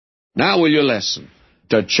Now will you listen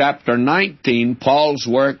to chapter 19, Paul's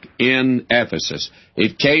work in Ephesus.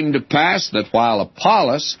 It came to pass that while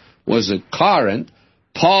Apollos was at Corinth,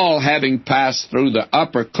 Paul, having passed through the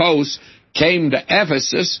upper coast, came to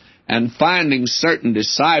Ephesus, and finding certain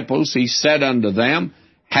disciples, he said unto them,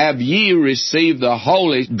 Have ye received the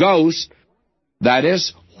Holy Ghost, that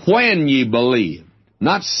is, when ye believe?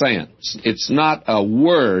 Not since. It's not a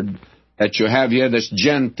word that you have here, this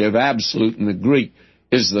genitive absolute in the Greek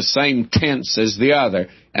is the same tense as the other.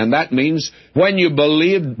 And that means, when you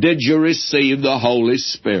believed, did you receive the Holy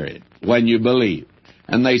Spirit? When you believed.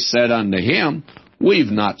 And they said unto him,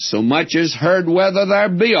 We've not so much as heard whether there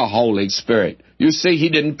be a Holy Spirit. You see, he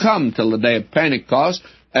didn't come till the day of Pentecost,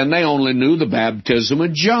 and they only knew the baptism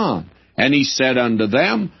of John. And he said unto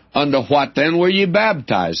them, Unto what then were ye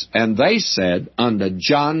baptized? And they said, Unto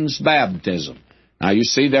John's baptism. Now you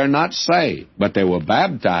see, they're not saved, but they were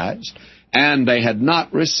baptized, and they had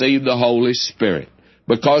not received the Holy Spirit,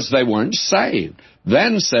 because they weren't saved.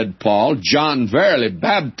 Then said Paul, John verily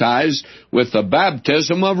baptized with the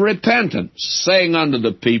baptism of repentance, saying unto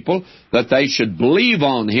the people that they should believe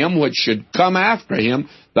on him which should come after him,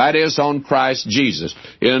 that is, on Christ Jesus.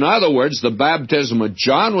 In other words, the baptism of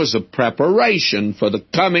John was a preparation for the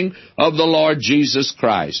coming of the Lord Jesus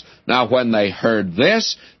Christ. Now, when they heard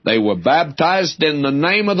this, they were baptized in the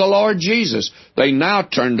name of the Lord Jesus. They now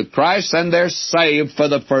turn to Christ, and they're saved for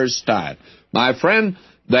the first time. My friend,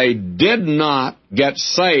 they did not get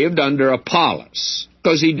saved under Apollos,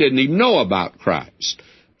 because he didn't even know about Christ.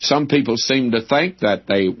 Some people seem to think that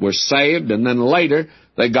they were saved, and then later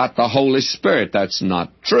they got the Holy Spirit. That's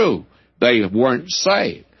not true. They weren't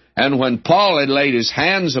saved. And when Paul had laid his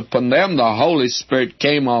hands upon them, the Holy Spirit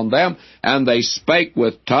came on them, and they spake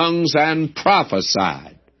with tongues and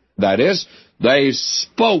prophesied. That is, they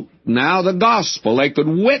spoke now the gospel. They could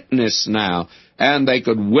witness now, and they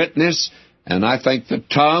could witness. And I think the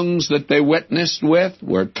tongues that they witnessed with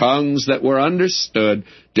were tongues that were understood,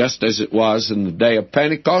 just as it was in the day of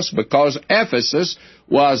Pentecost, because Ephesus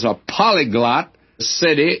was a polyglot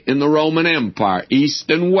city in the Roman Empire. East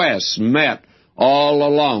and west met all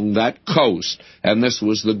along that coast, and this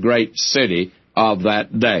was the great city of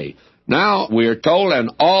that day. Now, we are told, and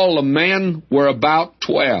all the men were about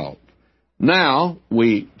 12. Now,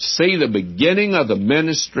 we see the beginning of the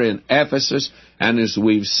ministry in Ephesus, and as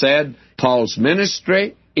we've said, Paul's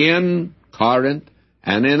ministry in Corinth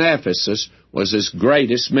and in Ephesus was his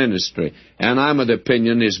greatest ministry. And I'm of the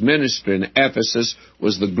opinion his ministry in Ephesus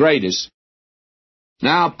was the greatest.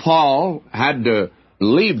 Now, Paul had to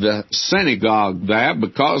leave the synagogue there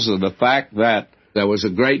because of the fact that there was a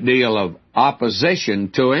great deal of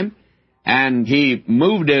opposition to him, and he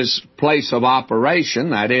moved his place of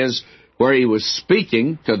operation, that is, where he was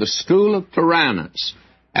speaking, to the school of Tyrannus.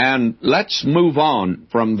 And let's move on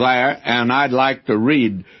from there, and I'd like to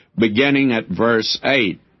read beginning at verse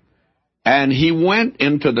 8. And he went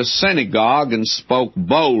into the synagogue and spoke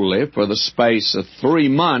boldly for the space of 3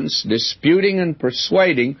 months, disputing and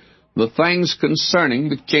persuading the things concerning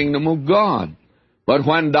the kingdom of God. But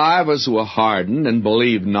when divers were hardened and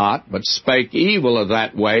believed not, but spake evil of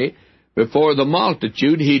that way before the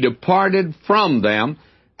multitude, he departed from them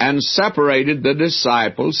and separated the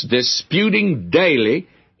disciples, disputing daily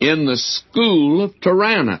in the school of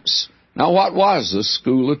Tyrannus. Now, what was the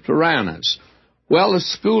school of Tyrannus? Well, the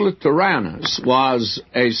school of Tyrannus was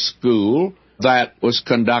a school that was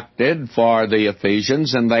conducted for the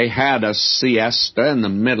Ephesians, and they had a siesta in the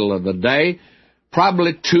middle of the day,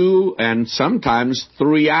 probably 2 and sometimes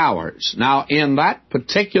 3 hours. Now, in that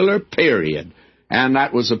particular period, and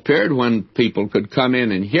that was a period when people could come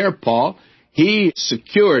in and hear Paul, he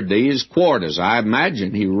secured these quarters. I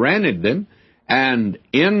imagine he rented them, and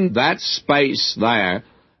in that space there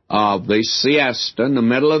of the siesta in the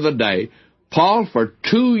middle of the day, Paul for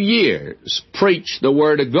 2 years preached the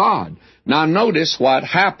Word of God. Now notice what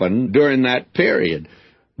happened during that period.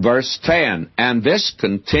 Verse 10, and this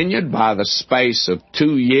continued by the space of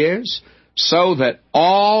 2 years, so that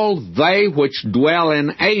all they which dwell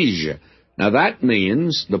in Asia, now that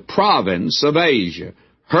means the province of Asia,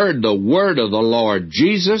 heard the word of the Lord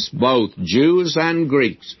Jesus, both Jews and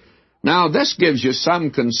Greeks. Now this gives you some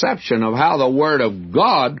conception of how the Word of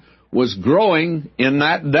God was growing in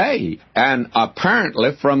that day. And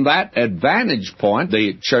apparently from that advantage point,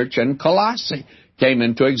 the church in Colossae came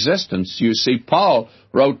into existence. You see, Paul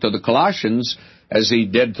wrote to the Colossians as he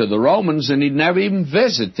did to the Romans, and he'd never even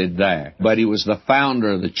visited there. But he was the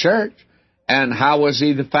founder of the church. And how was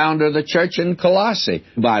he the founder of the church in Colossae?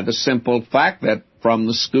 By the simple fact that from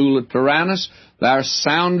the school of Tyrannus, there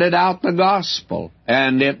sounded out the gospel,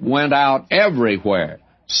 and it went out everywhere.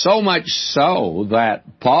 So much so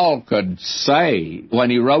that Paul could say, when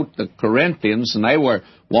he wrote the Corinthians and they were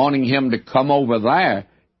wanting him to come over there,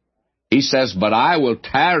 he says, "But I will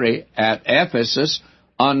tarry at Ephesus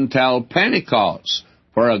until Pentecost,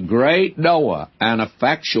 for a great door and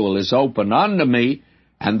effectual is opened unto me,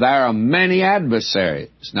 and there are many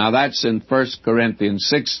adversaries." Now that's in 1 Corinthians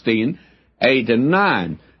 16, 8 and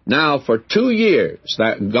 9. Now for 2 years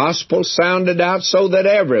that gospel sounded out so that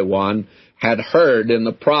everyone had heard in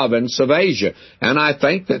the province of Asia. And I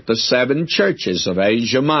think that the 7 churches of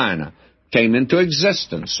Asia Minor came into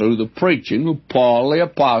existence through the preaching of Paul the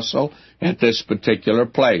Apostle at this particular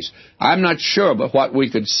place. I'm not sure, but what we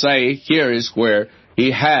could say here is where he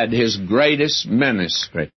had his greatest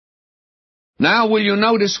ministry. Now, will you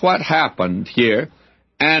notice what happened here?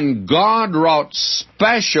 And God wrought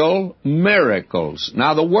special miracles.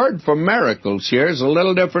 Now, the word for miracles here is a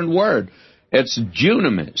little different word. It's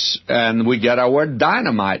dunamis, and we get our word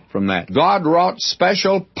dynamite from that. God wrought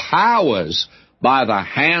special powers by the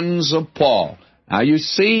hands of Paul. Now, you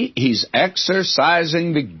see, he's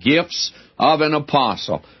exercising the gifts of an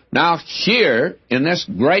apostle. Now, here, in this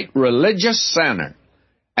great religious center,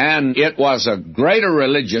 and it was a greater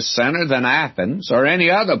religious center than Athens or any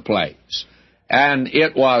other place, and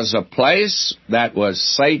it was a place that was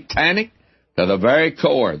satanic to the very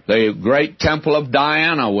core. The great temple of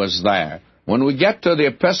Diana was there. When we get to the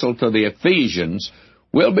epistle to the Ephesians,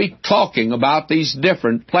 we'll be talking about these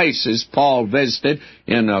different places Paul visited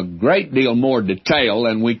in a great deal more detail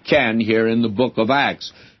than we can here in the book of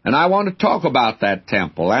Acts. And I want to talk about that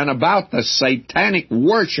temple and about the satanic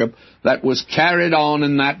worship that was carried on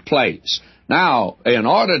in that place. Now, in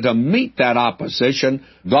order to meet that opposition,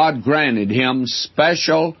 God granted him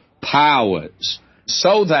special powers,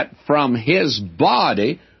 so that from his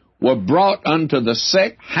body were brought unto the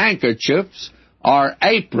sick handkerchiefs or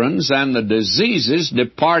aprons, and the diseases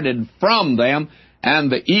departed from them,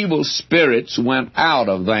 and the evil spirits went out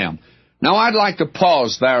of them. Now, I'd like to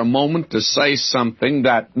pause there a moment to say something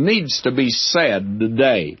that needs to be said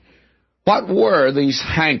today. What were these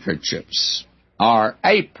handkerchiefs, or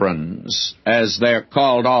aprons, as they're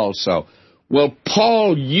called also? Well,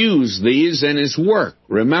 Paul used these in his work.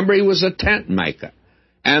 Remember, he was a tent maker,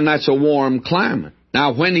 and that's a warm climate.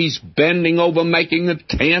 Now, when he's bending over making the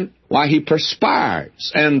tent, why, he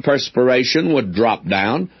perspires, and perspiration would drop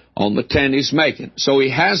down on the tent he's making. So he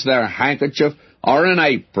has their handkerchief or an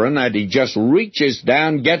apron that he just reaches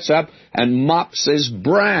down, gets up, and mops his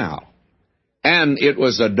brow. And it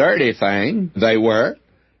was a dirty thing, they were,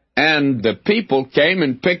 and the people came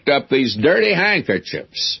and picked up these dirty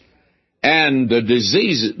handkerchiefs, and the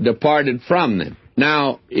disease departed from them.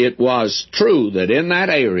 Now, it was true that in that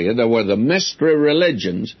area there were the mystery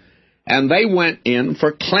religions, and they went in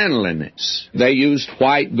for cleanliness. They used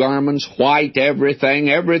white garments, white everything.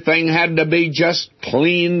 Everything had to be just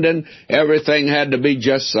cleaned, and everything had to be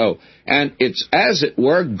just so. And it's, as it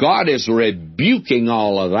were, God is rebuking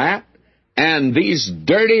all of that, and these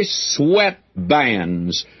dirty sweat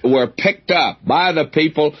bands were picked up by the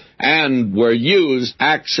people and were used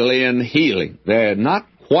actually in healing. They're not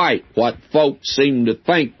quite what folks seem to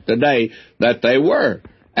think today that they were.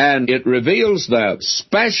 And it reveals the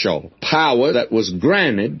special power that was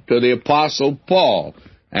granted to the Apostle Paul.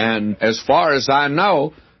 And as far as I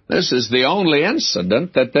know, this is the only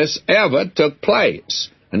incident that this ever took place.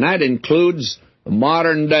 And that includes the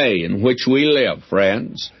modern day in which we live,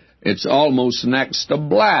 friends. It's almost next to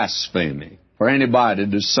blasphemy for anybody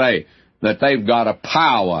to say that they've got a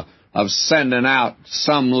power of sending out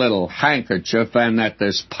some little handkerchief and that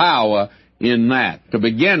there's power in that. To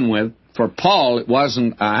begin with, for Paul, it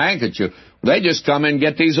wasn't a handkerchief. They just come and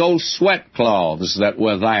get these old sweat cloths that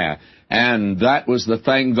were there. And that was the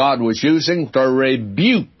thing God was using to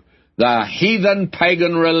rebuke the heathen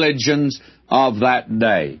pagan religions of that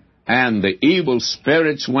day. And the evil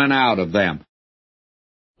spirits went out of them.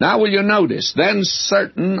 Now, will you notice, then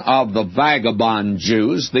certain of the vagabond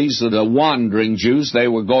Jews, these are the wandering Jews, they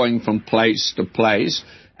were going from place to place,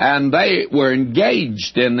 and they were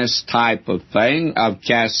engaged in this type of thing, of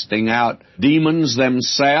casting out demons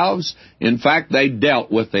themselves. In fact, they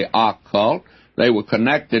dealt with the occult. They were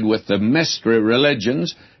connected with the mystery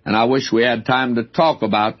religions, and I wish we had time to talk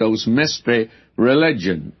about those mystery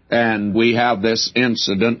religions. And we have this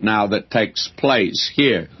incident now that takes place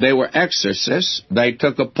here. They were exorcists. They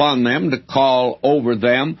took upon them to call over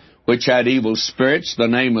them which had evil spirits the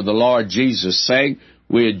name of the Lord Jesus, saying,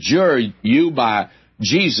 "We adjure you by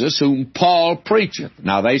Jesus whom Paul preacheth."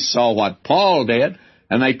 Now, they saw what Paul did,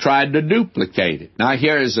 and they tried to duplicate it. Now,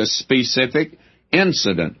 here is a specific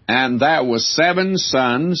incident. And there were 7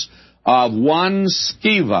 sons of one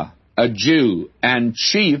Sceva. a Jew, and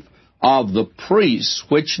chief of the priests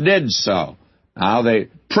which did so. Now, the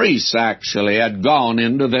priests actually had gone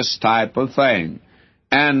into this type of thing.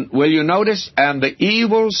 And will you notice? And the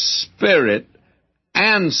evil spirit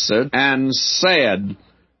answered and said,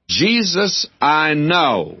 Jesus I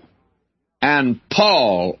know, and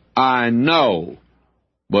Paul I know,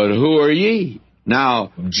 but who are ye?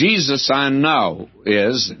 Now, Jesus I know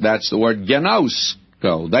that's the word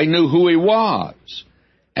genosko. They knew who he was.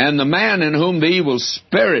 And the man in whom the evil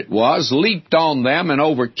spirit was leaped on them and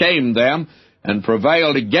overcame them and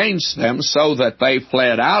prevailed against them, so that they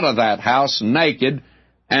fled out of that house naked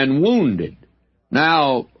and wounded.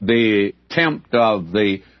 Now, the attempt of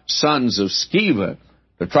the sons of Sceva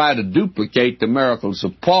to try to duplicate the miracles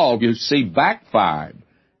of Paul, you see, backfired.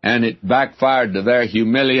 And it backfired to their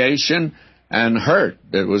humiliation and hurt.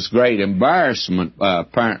 It was great embarrassment,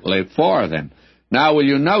 apparently, for them. Now, will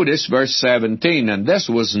you notice verse 17, and this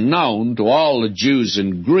was known to all the Jews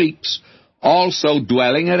and Greeks also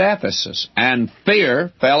dwelling at Ephesus, and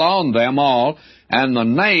fear fell on them all, and the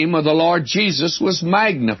name of the Lord Jesus was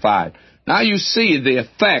magnified. Now you see the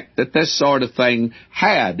effect that this sort of thing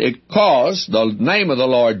had. It caused the name of the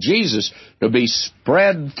Lord Jesus to be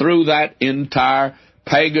spread through that entire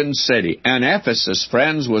pagan city. And Ephesus,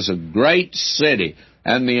 friends, was a great city,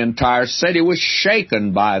 and the entire city was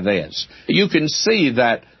shaken by this. You can see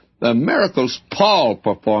that the miracles Paul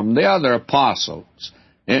performed, the other apostles,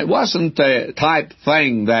 it wasn't the type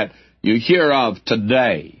thing that you hear of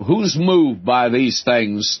today. Who's moved by these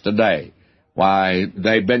things today? Why,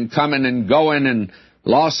 they've been coming and going in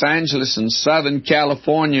Los Angeles and Southern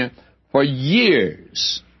California for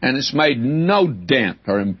years, and it's made no dent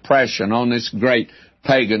or impression on this great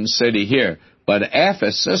pagan city here. But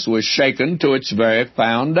Ephesus was shaken to its very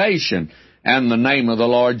foundation, and the name of the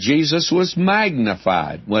Lord Jesus was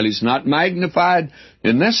magnified. Well, he's not magnified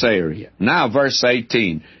in this area. Now, verse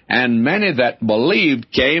 18, and many that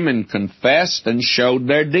believed came and confessed and showed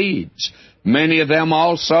their deeds. Many of them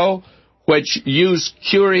also, which used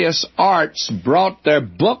curious arts, brought their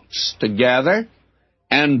books together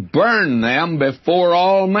and burned them before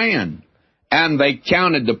all men. And they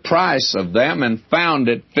counted the price of them and found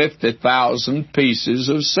it 50,000 pieces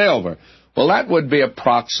of silver. Well, that would be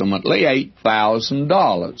approximately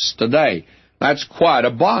 $8,000 today. That's quite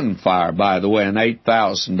a bonfire, by the way, an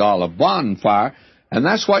 $8,000 bonfire, and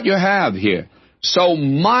that's what you have here. So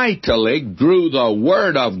mightily grew the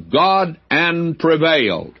word of God and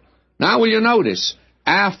prevailed. Now, will you notice,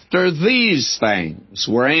 after these things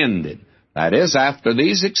were ended, that is, after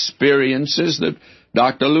these experiences that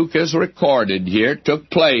Dr. Luke has recorded here took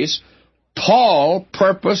place, Paul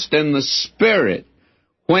purposed in the Spirit,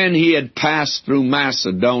 when he had passed through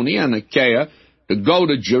Macedonia and Achaia, to go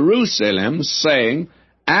to Jerusalem, saying,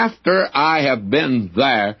 after I have been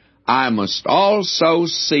there, I must also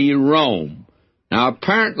see Rome. Now,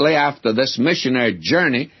 apparently, after this missionary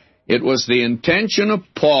journey, it was the intention of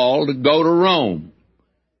Paul to go to Rome.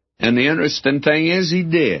 And the interesting thing is he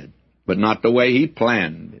did, but not the way he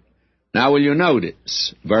planned it. Now, will you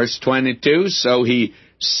notice, verse 22, so he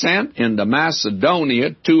sent into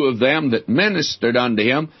Macedonia two of them that ministered unto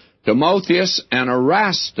him, Timotheus and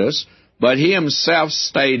Erastus, but he himself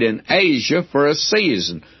stayed in Asia for a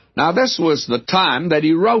season. Now, this was the time that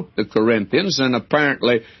he wrote the Corinthians, and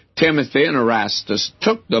apparently Timothy and Erastus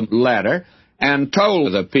took the letter and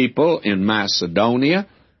told the people in Macedonia,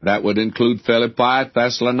 that would include Philippi,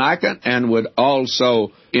 Thessalonica, and would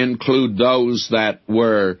also include those that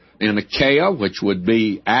were in Achaia, which would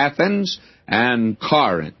be Athens and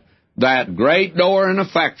Corinth. That great door and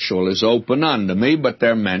effectual is open unto me, but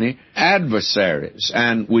there are many adversaries.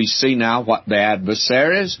 And we see now what the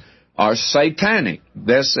adversaries are satanic.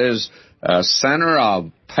 This is a center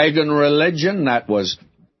of pagan religion that was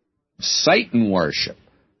Satan worship.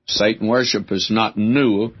 Satan worship is not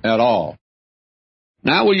new at all.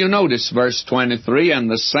 Now will you notice verse 23, and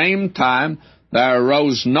the same time there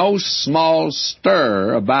arose no small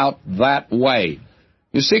stir about that way.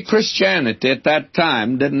 You see, Christianity at that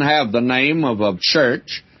time didn't have the name of a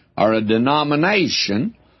church or a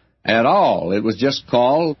denomination at all. It was just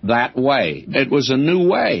called that way. It was a new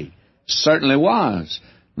way. Certainly was.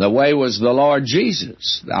 The way was the Lord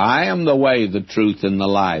Jesus. I am the way, the truth, and the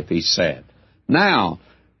life, he said. Now,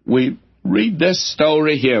 we read this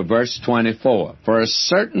story here, verse 24. For a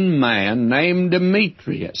certain man named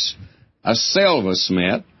Demetrius, a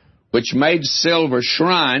silversmith, which made silver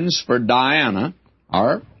shrines for Diana,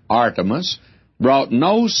 or Artemis, brought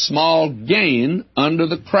no small gain unto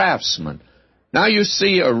the craftsmen. Now you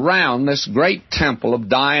see around this great temple of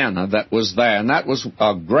Diana that was there, and that was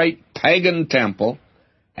a great pagan temple,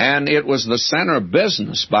 And it was the center of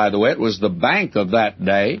business, by the way. It was the bank of that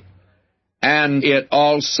day. And it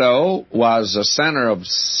also was a center of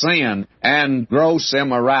sin and gross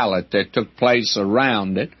immorality that took place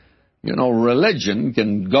around it. You know, religion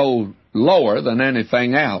can go lower than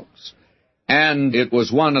anything else. And it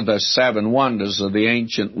was one of the seven wonders of the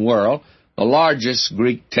ancient world, the largest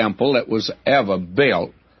Greek temple that was ever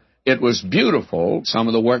built. It was beautiful. Some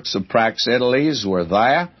of the works of Praxiteles were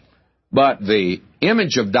there. But the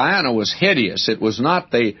image of Diana was hideous. It was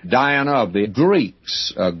not the Diana of the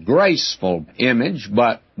Greeks, a graceful image,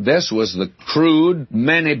 but this was the crude,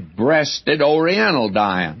 many-breasted Oriental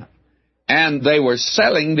Diana. And they were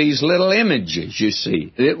selling these little images, you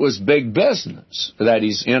see. It was big business that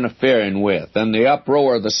he's interfering with. And the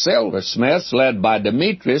uproar of the silversmiths, led by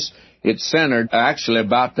Demetrius, it centered actually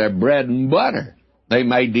about their bread and butter. They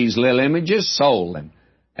made these little images, sold them,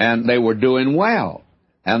 and they were doing well.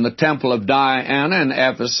 And the temple of Diana in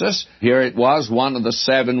Ephesus, here it was, one of the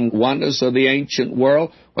seven wonders of the ancient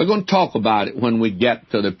world. We're going to talk about it when we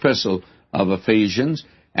get to the epistle of Ephesians.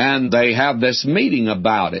 And they have this meeting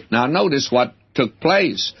about it. Now notice what took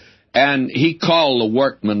place. And he called the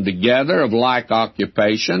workmen together of like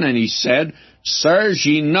occupation, and he said, Sirs,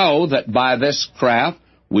 ye know that by this craft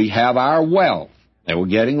we have our wealth. They were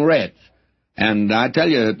getting rich. And I tell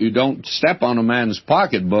you, you don't step on a man's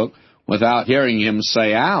pocketbook without hearing him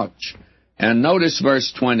say, ouch. And notice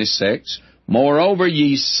verse 26, Moreover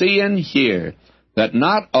ye see and hear that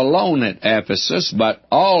not alone at Ephesus, but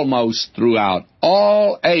almost throughout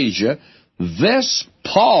all Asia, this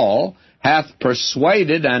Paul hath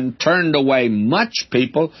persuaded and turned away much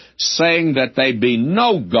people, saying that they be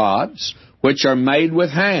no gods, which are made with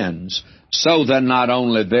hands. So then not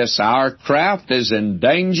only this our craft is in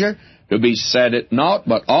danger to be set at naught,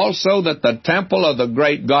 but also that the temple of the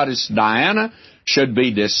great goddess Diana should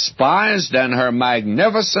be despised, and her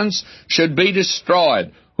magnificence should be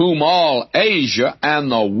destroyed, whom all Asia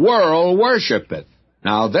and the world worshipeth.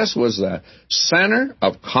 Now this was the center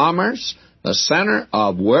of commerce, the center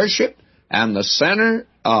of worship, and the center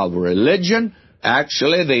of religion,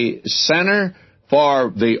 actually the center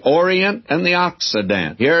for the Orient and the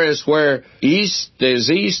Occident. Here is where east is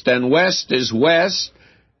east and west is west,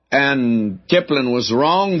 and Kipling was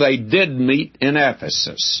wrong. They did meet in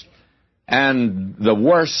Ephesus, and the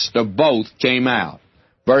worst of both came out.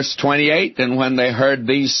 Verse 28, And when they heard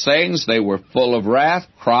these things, they were full of wrath,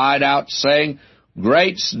 cried out, saying,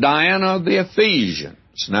 Great's Diana of the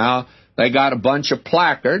Ephesians. Now, they got a bunch of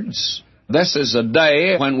placards. This is a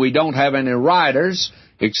day when we don't have any writers,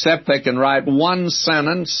 except they can write one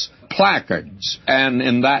sentence placards. And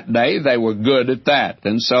in that day, they were good at that.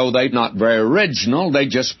 And so they're not very original. They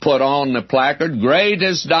just put on the placard, Great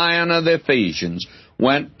is Diana of the Ephesians.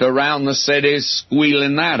 Went around the city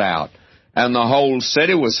squealing that out. And the whole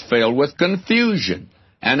city was filled with confusion.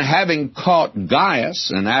 And having caught Gaius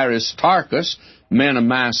and Aristarchus, men of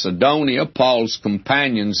Macedonia, Paul's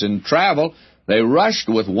companions in travel, they rushed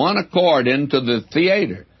with one accord into the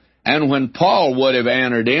theater. And when Paul would have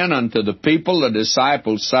entered in unto the people, the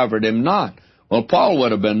disciples suffered him not. Well, Paul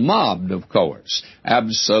would have been mobbed, of course.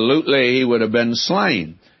 Absolutely, he would have been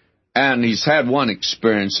slain. And he's had one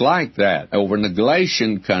experience like that over in the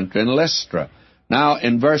Galatian country in Lystra. Now,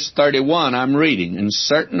 in verse 31, I'm reading, And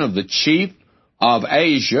certain of the chief of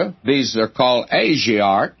Asia, these are called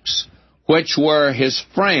Asiarchs, which were his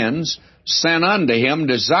friends, sent unto him,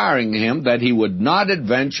 desiring him that he would not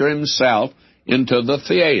adventure himself into the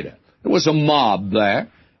theater. There was a mob there,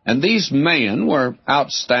 and these men were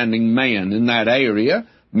outstanding men in that area.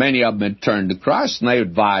 Many of them had turned to Christ, and they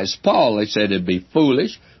advised Paul. They said it'd be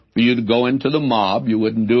foolish for you to go into the mob. You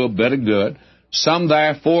wouldn't do a bit of good. Some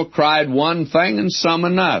therefore cried one thing and some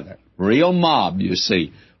another. Real mob, you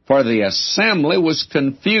see. For the assembly was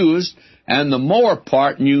confused, and the more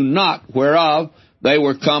part knew not whereof they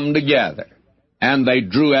were come together. And they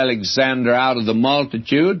drew Alexander out of the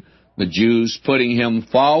multitude, the Jews putting him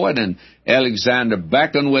forward, and Alexander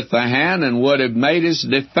beckoned with the hand and would have made his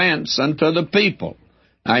defense unto the people.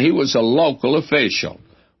 Now he was a local official.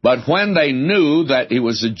 But when they knew that he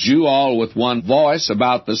was a Jew, all with one voice,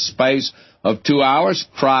 about the space of 2 hours,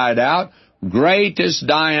 cried out, Great is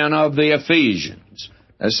Diana of the Ephesians.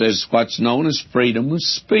 This is what's known as freedom of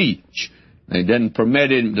speech. They didn't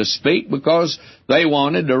permit him to speak because they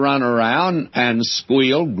wanted to run around and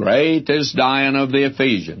squeal, Great is Diana of the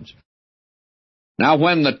Ephesians. Now,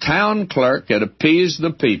 when the town clerk had appeased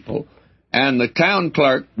the people, and the town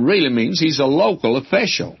clerk really means he's a local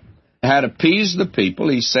official, had appeased the people,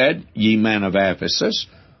 he said, Ye men of Ephesus,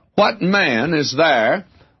 what man is there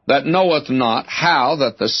that knoweth not how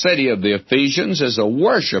that the city of the Ephesians is a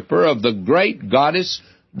worshipper of the great goddess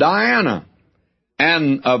Diana,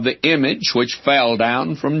 and of the image which fell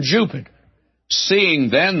down from Jupiter. Seeing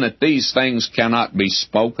then that these things cannot be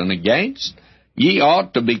spoken against, ye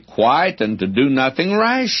ought to be quiet and to do nothing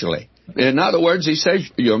rashly. In other words, he says,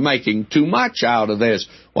 you're making too much out of this.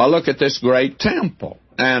 Well, look at this great temple.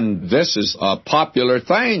 And this is a popular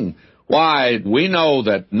thing. Why, we know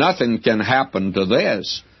that nothing can happen to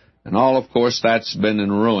this. And all, of course, that's been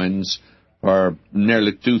in ruins for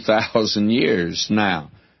nearly 2,000 years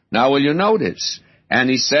now. Now, will you notice? And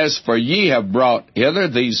he says, for ye have brought hither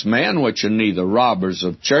these men, which are neither robbers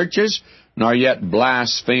of churches, nor yet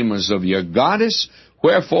blasphemers of your goddess.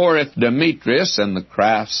 Wherefore, if Demetrius and the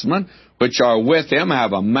craftsmen, which are with him,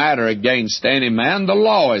 have a matter against any man, the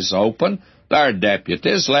law is open. Their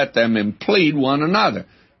deputies, let them implead one another.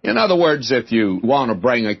 In other words, if you want to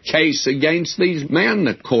bring a case against these men,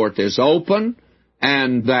 the court is open,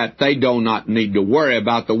 and that they do not need to worry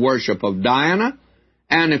about the worship of Diana.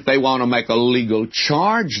 And if they want to make a legal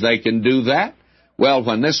charge, they can do that. Well,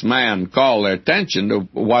 when this man called their attention to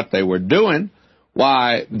what they were doing,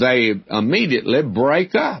 why, they immediately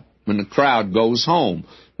break up, and the crowd goes home.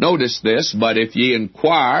 Notice this, but if ye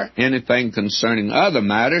inquire anything concerning other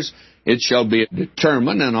matters, it shall be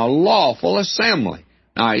determined in a lawful assembly.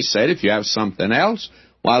 Now, he said, if you have something else,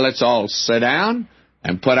 why, let's all sit down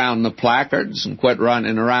and put down the placards and quit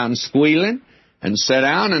running around squealing, and sit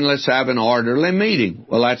down and let's have an orderly meeting.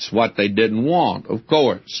 Well, that's what they didn't want, of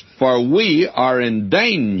course. For we are in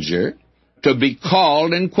danger to be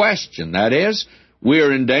called in question. That is, we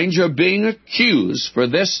are in danger of being accused for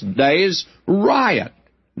this day's riot.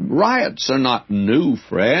 Riots are not new,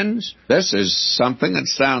 friends. This is something that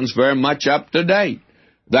sounds very much up to date.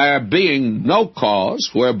 There being no cause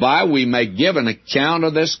whereby we may give an account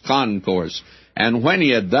of this concourse. And when he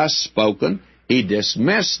had thus spoken, he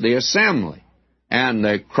dismissed the assembly. And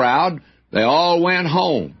the crowd, they all went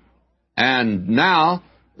home. And now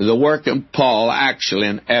the work of Paul actually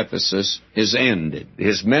in Ephesus is ended.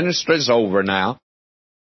 His ministry is over now.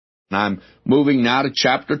 I'm moving now to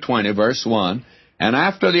chapter 20, verse 1. And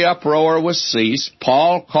after the uproar was ceased,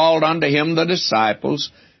 Paul called unto him the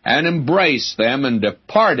disciples, and embraced them, and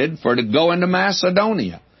departed for to go into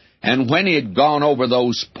Macedonia. And when he had gone over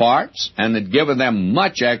those parts, and had given them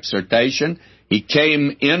much exhortation, he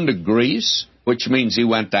came into Greece, which means he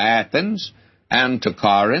went to Athens, and to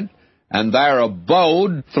Corinth, and there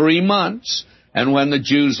abode 3 months. And when the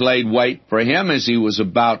Jews laid wait for him, as he was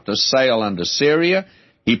about to sail unto Syria,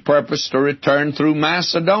 he purposed to return through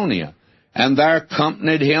Macedonia. And there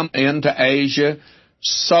accompanied him into Asia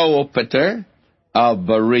Sopater of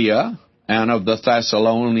Berea, and of the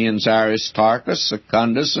Thessalonians Aristarchus,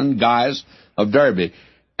 Secundus, and Gaius of Derbe,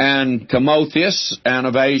 and Timotheus, and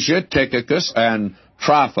of Asia Tychicus, and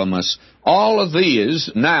Trophimus. All of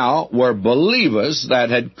these now were believers that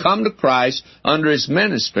had come to Christ under his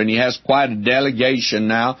ministry, and he has quite a delegation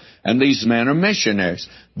now, and these men are missionaries.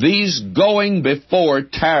 These going before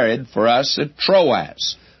tarried for us at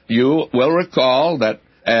Troas. You will recall that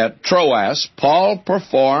at Troas, Paul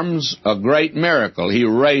performs a great miracle. He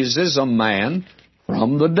raises a man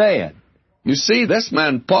from the dead. You see, this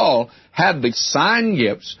man Paul had the sign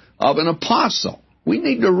gifts of an apostle. We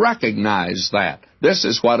need to recognize that. This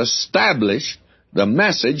is what established the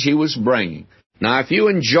message he was bringing. Now, if you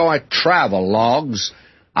enjoy travel logs,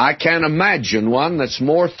 I can't imagine one that's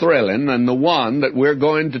more thrilling than the one that we're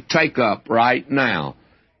going to take up right now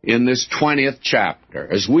in this 20th chapter.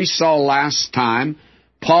 As we saw last time,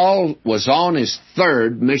 Paul was on his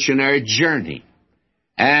 3rd missionary journey.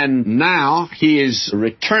 And now he is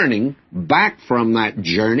returning back from that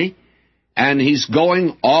journey, and he's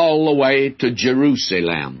going all the way to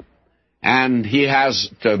Jerusalem. And he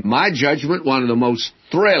has, to my judgment, one of the most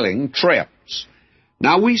thrilling trips.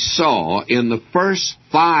 Now, we saw in the first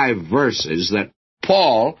 5 verses that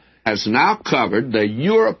Paul has now covered the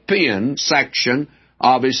European section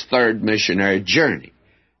of his 3rd missionary journey.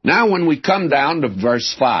 Now, when we come down to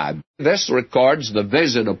verse 5, this records the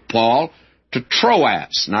visit of Paul to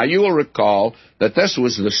Troas. Now, you will recall that this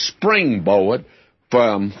was the springboard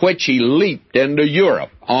from which he leaped into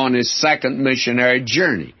Europe on his 2nd missionary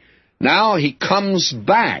journey. Now he comes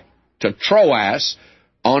back to Troas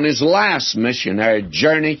on his last missionary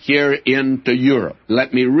journey here into Europe.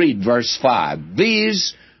 Let me read verse 5.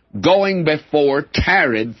 These going before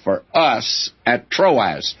tarried for us at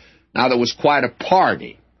Troas. Now there was quite a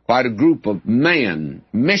party, quite a group of men,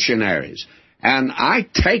 missionaries. And I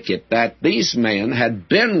take it that these men had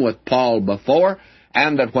been with Paul before,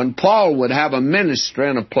 and that when Paul would have a ministry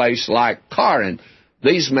in a place like Corinth,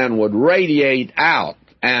 these men would radiate out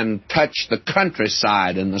and touched the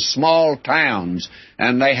countryside and the small towns,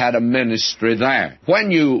 and they had a ministry there.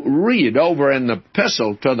 When you read over in the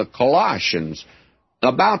epistle to the Colossians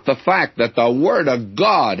about the fact that the Word of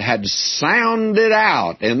God had sounded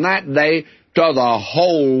out in that day to the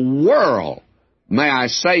whole world, may I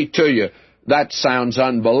say to you, that sounds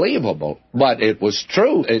unbelievable, but it was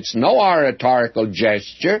true. It's no oratorical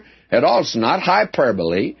gesture. It also not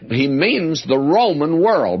hyperbole. He means the Roman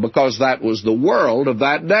world, because that was the world of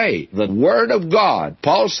that day. The Word of God,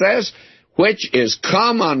 Paul says, which is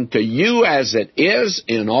come unto you as it is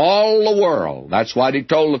in all the world. That's what he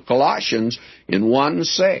told the Colossians in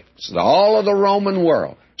 1:6, all of the Roman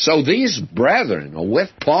world. So these brethren are with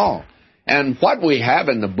Paul. And what we have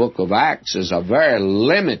in the book of Acts is a very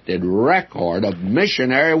limited record of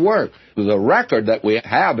missionary work. The record that we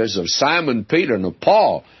have is of Simon Peter and of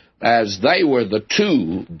Paul, as they were the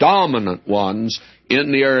two dominant ones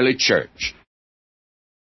in the early church.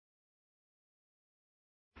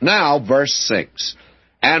 Now, verse 6,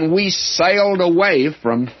 and we sailed away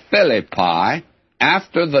from Philippi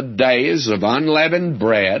after the days of unleavened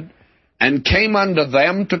bread, and came unto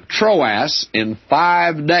them to Troas in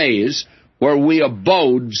 5 days, where we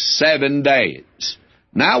abode 7 days.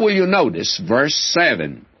 Now will you notice verse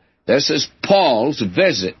 7. This is Paul's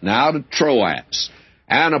visit now to Troas.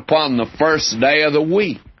 And upon the first day of the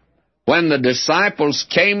week, when the disciples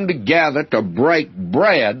came together to break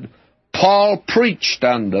bread, Paul preached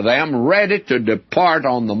unto them, ready to depart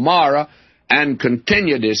on the morrow, and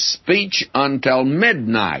continued his speech until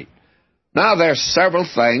midnight. Now there's several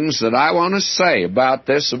things that I want to say about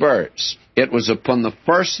this verse. It was upon the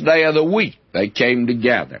first day of the week they came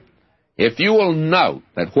together. If you will note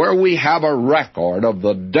that where we have a record of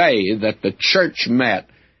the day that the church met,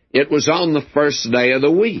 it was on the first day of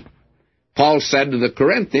the week. Paul said to the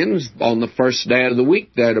Corinthians, on the first day of the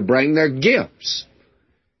week, they're to bring their gifts.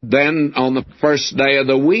 Then on the first day of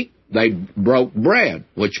the week, they broke bread,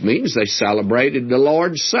 which means they celebrated the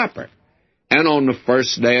Lord's Supper. And on the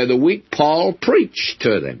first day of the week, Paul preached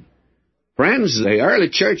to them. Friends, the early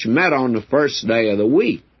church met on the first day of the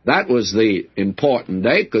week. That was the important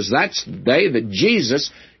day, because that's the day that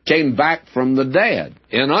Jesus came back from the dead.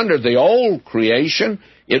 And under the old creation,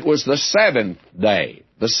 it was the 7th day,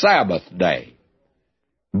 the Sabbath day.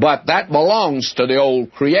 But that belongs to the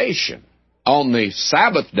old creation. On the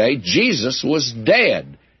Sabbath day, Jesus was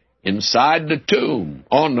dead inside the tomb.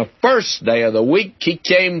 On the first day of the week, he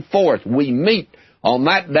came forth. We meet on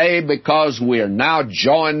that day because we are now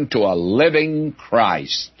joined to a living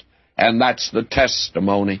Christ. And that's the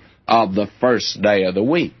testimony of the first day of the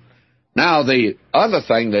week. Now, the other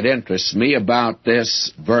thing that interests me about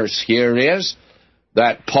this verse here is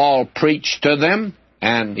that Paul preached to them,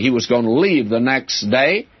 and he was going to leave the next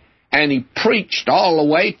day, and he preached all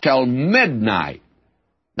the way till midnight.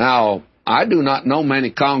 Now, I do not know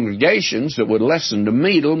many congregations that would listen to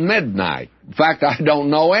me till midnight. In fact, I don't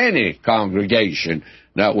know any congregation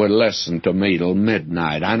that would listen to me till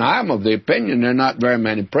midnight. And I'm of the opinion there are not very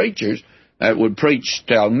many preachers that would preach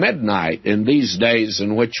till midnight in these days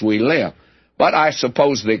in which we live. But I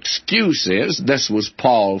suppose the excuse is this was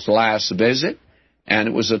Paul's last visit, and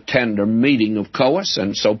it was a tender meeting of course,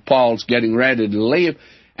 and so Paul's getting ready to leave,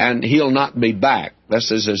 and he'll not be back. This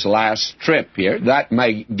is his last trip here. That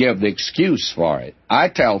may give the excuse for it. I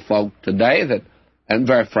tell folk today that, and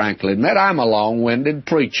very frankly admit, I'm a long-winded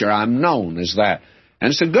preacher. I'm known as that.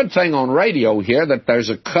 And it's a good thing on radio here that there's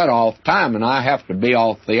a cut-off time, and I have to be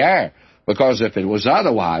off the air, because if it was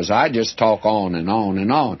otherwise, I just talk on and on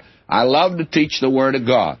and on. I love to teach the Word of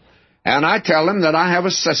God. And I tell them that I have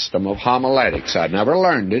a system of homiletics. I never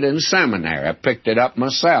learned it in seminary. I picked it up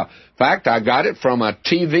myself. In fact, I got it from a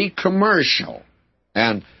TV commercial.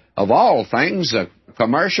 And of all things, a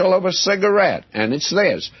commercial of a cigarette. And it's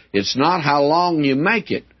this. It's not how long you make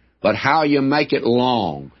it, but how you make it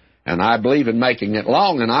long. And I believe in making it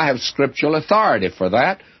long, and I have scriptural authority for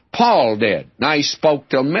that. Paul did. Now, he spoke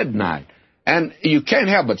till midnight. And you can't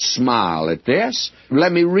help but smile at this.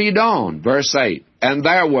 Let me read on. Verse 8. And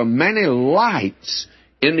there were many lights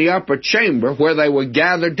in the upper chamber where they were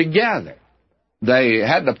gathered together. They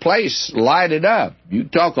had the place lighted up. You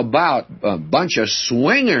talk about a bunch of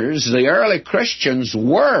swingers. The early Christians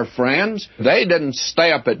were, friends. They didn't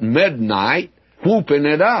stay up at midnight whooping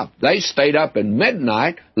it up. They stayed up at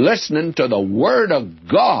midnight listening to the Word of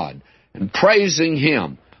God and praising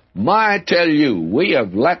Him. I tell you, we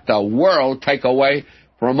have let the world take away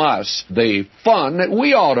from us the fun that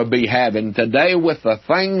we ought to be having today with the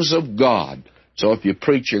things of God. So if your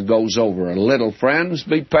preacher goes over a little, friends,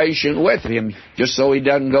 be patient with him, just so he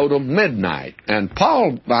doesn't go to midnight. And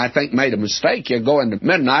Paul, I think, made a mistake here going to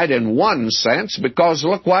midnight in one sense, because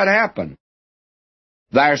look what happened.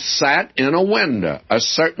 There sat in a window a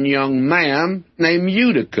certain young man named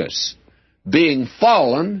Eutychus, being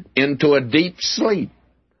fallen into a deep sleep.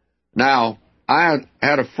 Now, I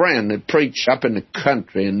had a friend that preached up in the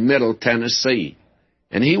country in Middle Tennessee.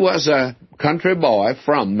 And he was a country boy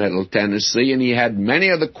from Middle Tennessee, and he had many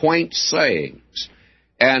of the quaint sayings.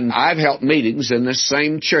 And I've held meetings in this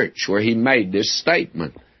same church where he made this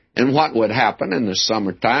statement. And what would happen in the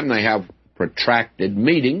summertime, they have protracted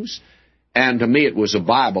meetings, and to me it was a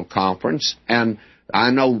Bible conference. And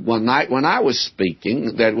I know one night when I was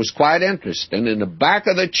speaking that it was quite interesting. In the back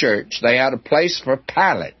of the church, they had a place for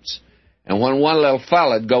pallets. And when one little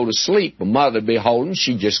fella would go to sleep, a mother would be holding,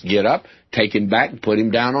 she'd just get up, take him back, and put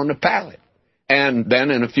him down on the pallet. And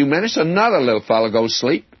then in a few minutes, another little fella goes to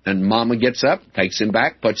sleep, and Mama gets up, takes him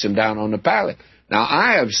back, puts him down on the pallet. Now,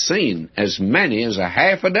 I have seen as many as a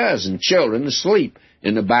half a dozen children asleep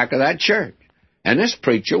in the back of that church. And this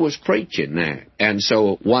preacher was preaching there. And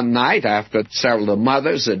so one night, after several of the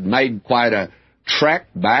mothers had made quite a trek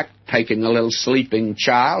back, taking a little sleeping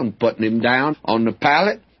child and putting him down on the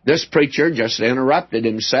pallet, this preacher just interrupted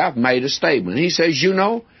himself, made a statement. He says, you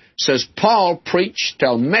know, says Paul preached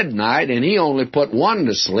till midnight, and he only put one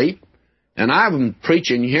to sleep, and I've been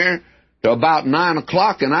preaching here to about 9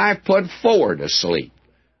 o'clock, and I've put 4 to sleep.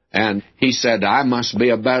 And he said, I must be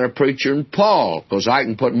a better preacher than Paul, because I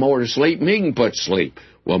can put more to sleep than he can put to sleep.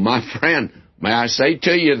 Well, my friend, may I say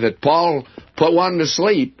to you that Paul put 1 to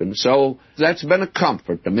sleep, and so that's been a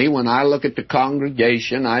comfort to me. When I look at the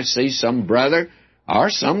congregation, I see some brother or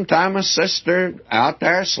sometime a sister out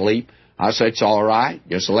there asleep. I say, it's all right,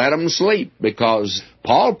 just let them sleep, because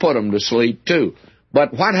Paul put them to sleep too.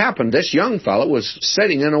 But what happened, this young fellow was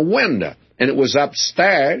sitting in a window, and it was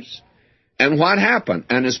upstairs, and what happened?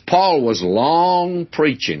 And as Paul was long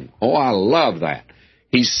preaching, oh, I love that,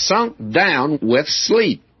 he sunk down with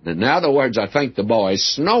sleep. In other words, I think the boy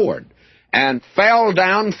snored, and fell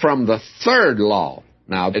down from the 3rd loft.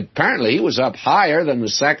 Now, apparently he was up higher than the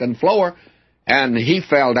 2nd floor, and he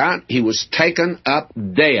fell down. He was taken up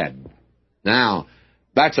dead. Now,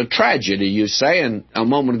 that's a tragedy, you say, and a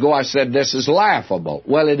moment ago I said this is laughable.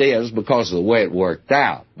 Well, it is because of the way it worked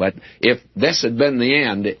out. But if this had been the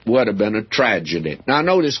end, it would have been a tragedy. Now,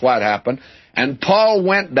 notice what happened. And Paul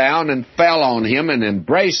went down and fell on him, and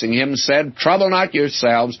embracing him said, trouble not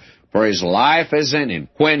yourselves, for his life is in him.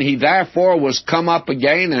 When he therefore was come up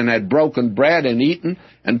again, and had broken bread and eaten,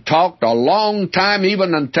 and talked a long time,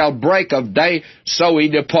 even until break of day, so he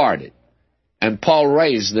departed. And Paul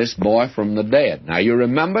raised this boy from the dead. Now, you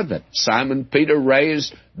remember that Simon Peter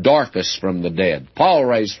raised Dorcas from the dead. Paul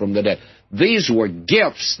raised from the dead. These were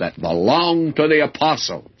gifts that belonged to the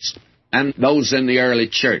apostles and those in the early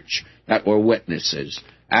church that were witnesses.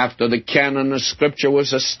 After the canon of Scripture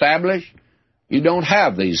was established, you don't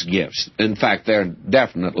have these gifts. In fact, they're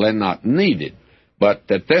definitely not needed. But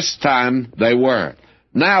at this time, they were.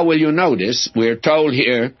 Now, will you notice, we're told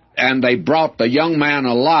here, and they brought the young man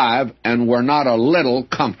alive and were not a little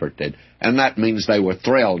comforted. And that means they were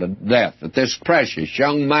thrilled to death that this precious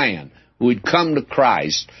young man who had come to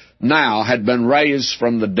Christ now had been raised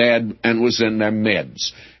from the dead and was in their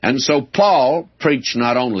midst. And so Paul preached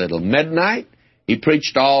not only till midnight, he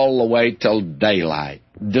preached all the way till daylight.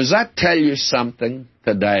 Does that tell you something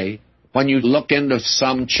today? When you look into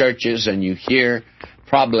some churches and you hear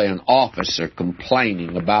probably an officer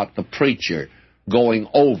complaining about the preacher going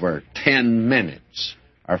over 10 minutes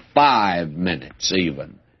or 5 minutes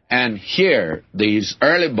even. And here, these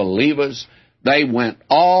early believers, they went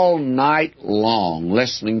all night long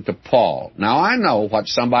listening to Paul. Now, I know what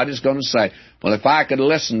somebody's going to say. Well, if I could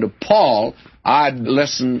listen to Paul, I'd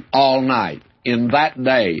listen all night. In that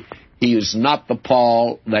day, he is not the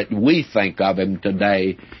Paul that we think of him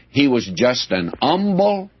today. He was just an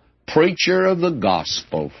humble preacher of the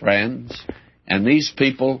gospel, friends. And these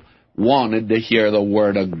people wanted to hear the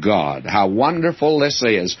Word of God. How wonderful this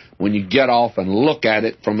is when you get off and look at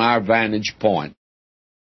it from our vantage point.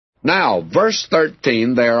 Now, verse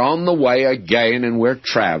 13, they're on the way again and we're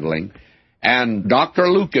traveling. And Dr.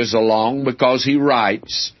 Luke is along because he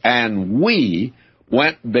writes, and we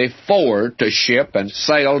went before to ship and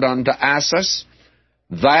sailed unto Assos,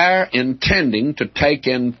 there intending to take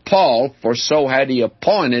in Paul, for so had he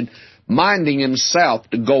appointed, minding himself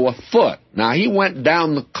to go afoot. Now, he went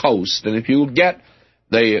down the coast, and if you'll get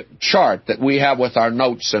the chart that we have with our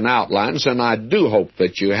notes and outlines, and I do hope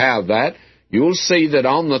that you have that, you'll see that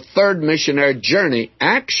on the 3rd missionary journey,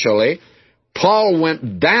 actually, Paul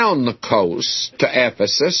went down the coast to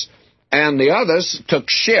Ephesus, and the others took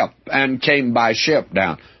ship and came by ship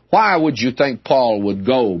down. Why would you think Paul would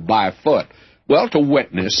go by foot? Well, to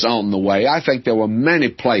witness on the way. I think there were many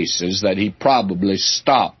places that he probably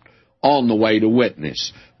stopped on the way to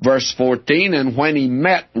witness. Verse 14, and when he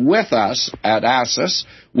met with us at Assos,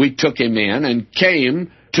 we took him in and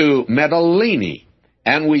came to Mytilene.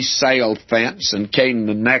 And we sailed thence and came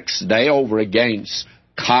the next day over against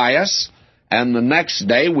Chios. And the next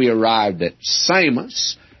day we arrived at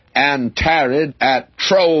Samos and tarried at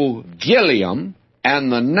Trogyllium.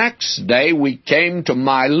 And the next day we came to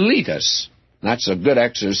Miletus. That's a good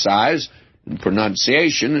exercise in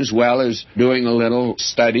pronunciation, as well as doing a little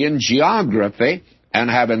study in geography and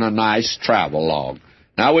having a nice travel log.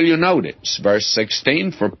 Now will you notice, verse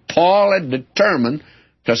 16, for Paul had determined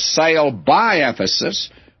to sail by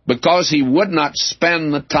Ephesus, because he would not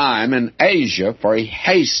spend the time in Asia, for he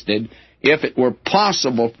hasted, if it were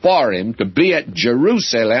possible for him, to be at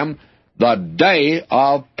Jerusalem the day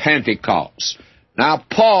of Pentecost. Now,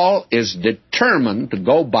 Paul is determined to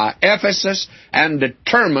go by Ephesus and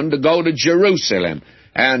determined to go to Jerusalem,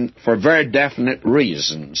 and for very definite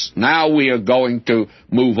reasons. Now we are going to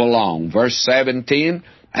move along. Verse 17,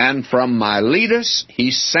 and from Miletus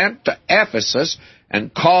he sent to Ephesus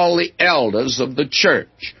and called the elders of the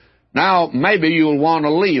church. Now, maybe you'll want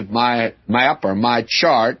to leave my map or my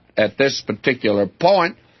chart at this particular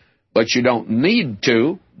point, but you don't need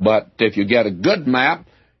to. But if you get a good map,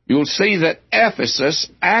 you'll see that Ephesus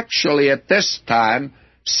actually at this time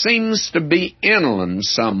seems to be inland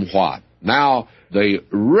somewhat. Now, the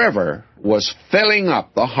river was filling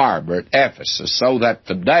up the harbor at Ephesus, so that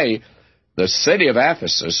today the city of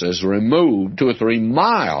Ephesus is removed 2 or 3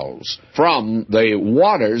 miles from the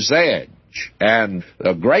water's edge, and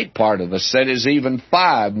a great part of the city is even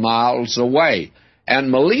 5 miles away.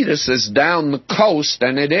 And Miletus is down the coast,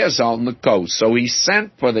 and it is on the coast. So he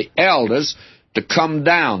sent for the elders to come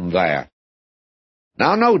down there.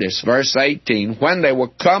 Now notice verse 18, when they were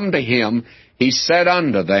come to him, he said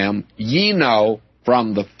unto them, Ye know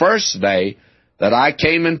from the first day that I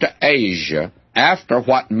came into Asia, after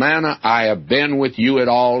what manner I have been with you at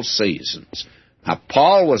all seasons. Now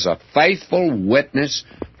Paul was a faithful witness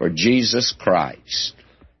for Jesus Christ,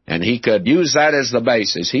 and he could use that as the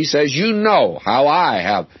basis. He says, you know how I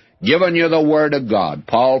have given you the Word of God.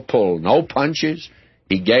 Paul pulled no punches.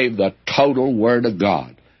 He gave the total Word of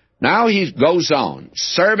God. Now he goes on,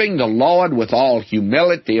 serving the Lord with all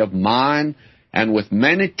humility of mind, and with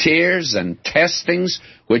many tears and testings,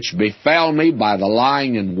 which befell me by the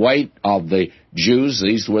lying in wait of the Jews.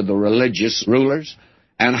 These were the religious rulers.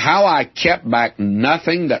 And how I kept back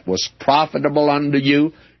nothing that was profitable unto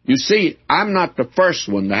you. You see, I'm not the first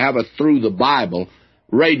one to have a Through the Bible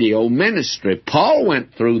radio ministry. Paul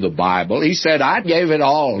went through the Bible. He said, I gave it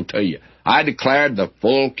all to you. I declared the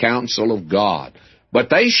full counsel of God. But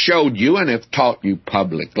they showed you and have taught you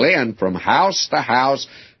publicly, and from house to house,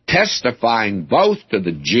 testifying both to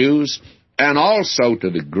the Jews and also to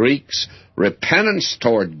the Greeks, repentance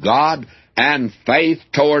toward God and faith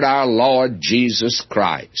toward our Lord Jesus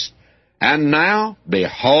Christ. And now,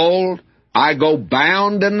 behold, I go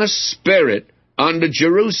bound in the Spirit unto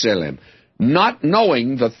Jerusalem, not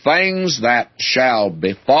knowing the things that shall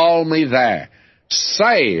befall me there,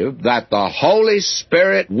 save that the Holy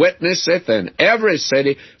Spirit witnesseth in every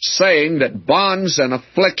city, saying that bonds and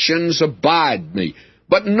afflictions abide me.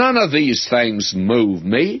 But none of these things move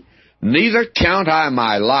me, neither count I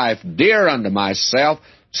my life dear unto myself,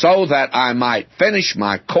 so that I might finish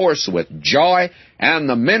my course with joy, and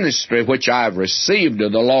the ministry which I have received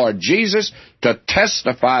of the Lord Jesus, to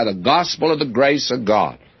testify the gospel of the grace of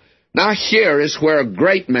God. Now here is where a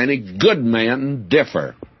great many good men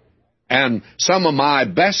differ. And some of my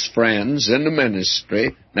best friends in the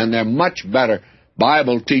ministry, and they're much better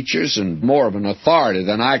Bible teachers and more of an authority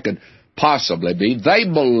than I could possibly be, they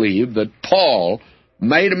believe that Paul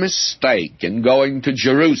made a mistake in going to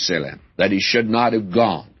Jerusalem, that he should not have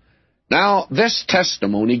gone. Now, this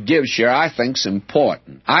testimony gives here, I think, is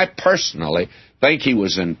important. I personally think he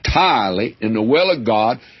was entirely in the will of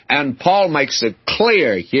God, and Paul makes it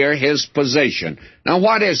clear here his position. Now,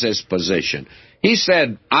 what is his position? He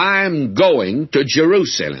said, I'm going to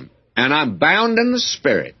Jerusalem, and I'm bound in the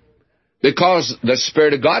Spirit, because the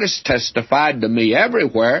Spirit of God has testified to me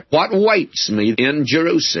everywhere what waits me in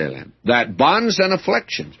Jerusalem, that bonds and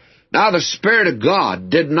afflictions. Now, the Spirit of God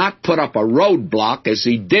did not put up a roadblock as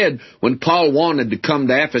he did when Paul wanted to come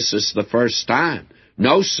to Ephesus the first time.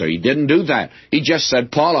 No, sir, he didn't do that. He just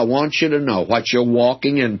said, Paul, I want you to know what you're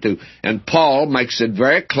walking into. And Paul makes it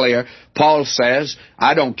very clear. Paul says,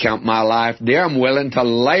 I don't count my life dear. I'm willing to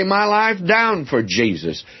lay my life down for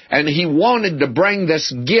Jesus. And he wanted to bring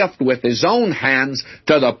this gift with his own hands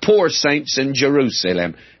to the poor saints in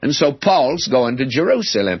Jerusalem. And so Paul's going to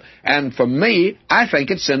Jerusalem. And for me, I think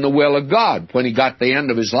it's in the will of God. When he got to the end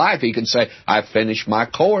of his life, he can say, I finished my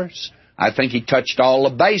course. I think he touched all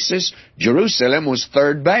the bases. Jerusalem was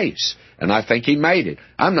third base, and I think he made it.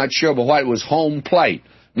 I'm not sure but what it was home plate.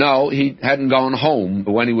 No, he hadn't gone home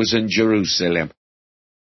when he was in Jerusalem.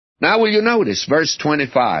 Now will you notice, verse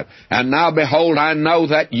 25, And now behold, I know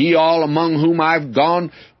that ye all among whom I've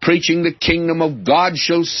gone, preaching the kingdom of God,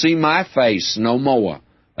 shall see my face no more.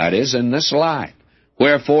 That is, in this life.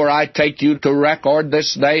 Wherefore I take you to record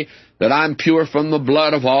this day, that I'm pure from the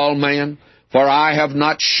blood of all men. For I have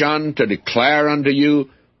not shunned to declare unto you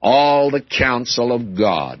all the counsel of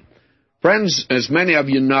God. Friends, as many of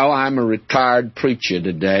you know, I'm a retired preacher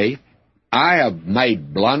today. I have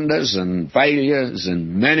made blunders and failures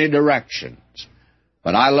in many directions.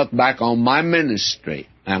 But I look back on my ministry,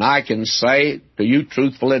 and I can say to you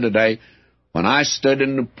truthfully today, when I stood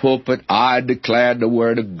in the pulpit, I declared the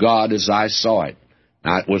Word of God as I saw it.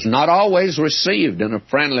 Now, it was not always received in a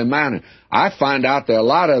friendly manner. I find out there are a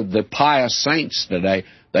lot of the pious saints today,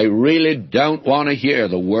 they really don't want to hear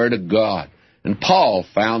the Word of God. And Paul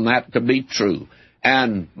found that to be true.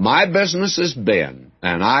 And my business has been,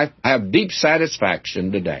 and I have deep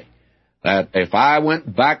satisfaction today, that if I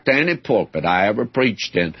went back to any pulpit I ever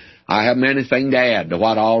preached in, I haven't anything to add to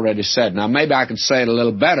what I already said. Now, maybe I could say it a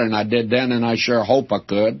little better than I did then, and I sure hope I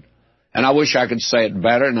could. And I wish I could say it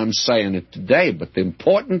better, and I'm saying it today. But the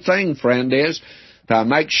important thing, friend, is to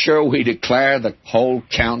make sure we declare the whole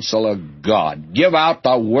counsel of God. Give out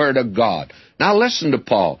the Word of God. Now listen to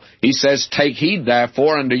Paul. He says, Take heed,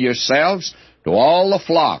 therefore, unto yourselves to all the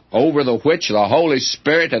flock, over the which the Holy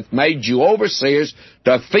Spirit hath made you overseers,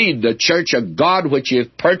 to feed the church of God, which he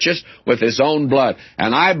hath purchased with his own blood.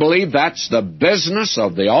 And I believe that's the business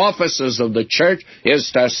of the officers of the church,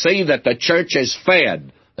 is to see that the church is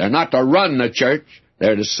fed. They're not to run the church.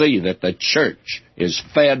 They're to see that the church is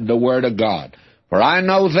fed the Word of God. For I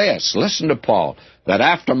know this, listen to Paul, that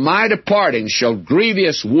after my departing shall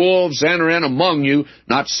grievous wolves enter in among you,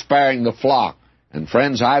 not sparing the flock. And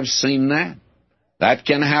friends, I've seen that. That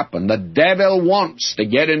can happen. The devil wants to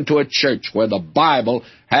get into a church where the Bible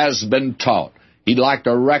has been taught. He'd like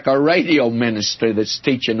to wreck a radio ministry that's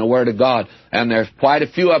teaching the Word of God. And there's quite a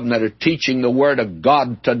few of them that are teaching the Word of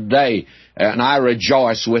God today. And I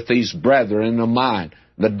rejoice with these brethren of mine.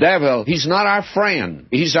 The devil, he's not our friend.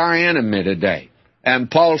 He's our enemy today.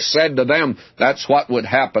 And Paul said to them, that's what would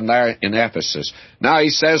happen there in Ephesus. Now he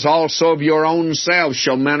says, Also of your own selves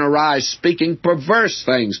shall men arise, speaking perverse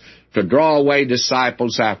things, to draw away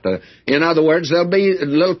disciples after. In other words, there'll be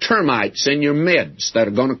little termites in your midst that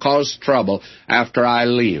are going to cause trouble after I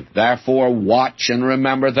leave. Therefore watch and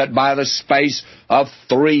remember that by the space of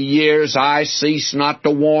 3 years I cease not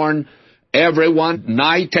to warn everyone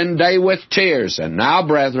night and day with tears. And now,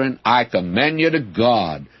 brethren, I commend you to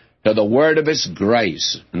God, to the word of His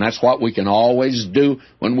grace. And that's what we can always do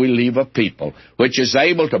when we leave a people, which is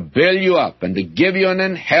able to build you up and to give you an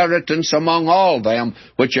inheritance among all them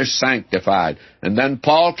which are sanctified. And then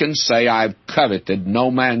Paul can say, I've coveted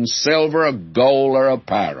no man's silver or gold or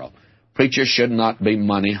apparel. Preachers should not be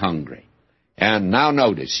money hungry. And now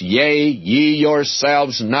notice, Yea, ye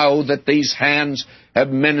yourselves know that these hands have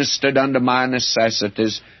ministered unto my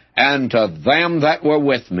necessities, and to them that were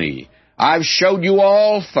with me I've showed you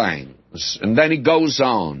all things. And then he goes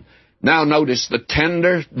on. Now notice the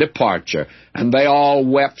tender departure. And they all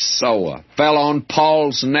wept sore, fell on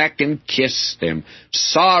Paul's neck and kissed him,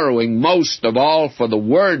 sorrowing most of all for the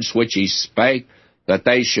words which he spake, that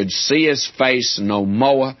they should see his face no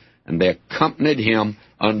more, and they accompanied him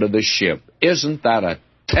unto the ship. Isn't that a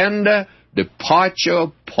tender departure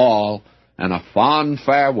of Paul and a fond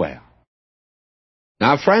farewell?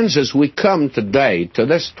 Now, friends, as we come today to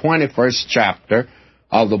this 21st chapter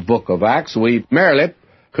of the book of Acts, we merely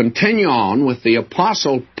continue on with the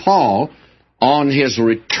Apostle Paul on his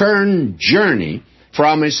return journey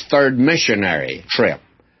from his third missionary trip.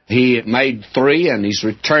 He made 3, and he's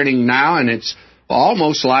returning now, and it's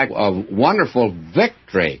almost like a wonderful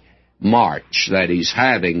victory march that he's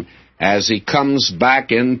having as he comes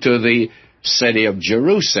back into the city of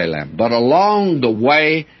Jerusalem. But along the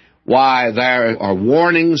way, why, there are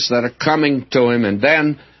warnings that are coming to him. And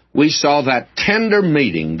then we saw that tender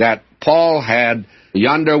meeting that Paul had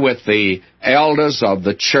yonder with the elders of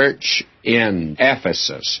the church in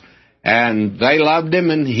Ephesus. And they loved him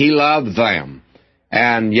and he loved them.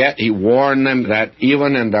 And yet he warned them that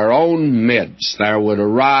even in their own midst there would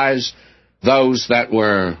arise those that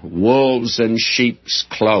were wolves in sheep's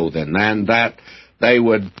clothing, and that they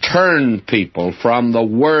would turn people from the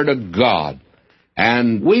Word of God.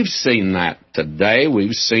 And we've seen that today.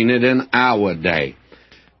 We've seen it in our day.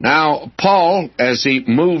 Now, Paul, as he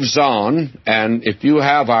moves on, and if you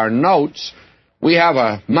have our notes, we have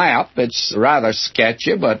a map. It's rather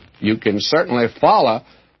sketchy, but you can certainly follow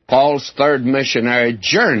Paul's third missionary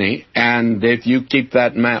journey. And if you keep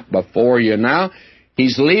that map before you now,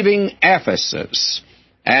 he's leaving Ephesus,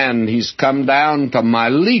 and he's come down to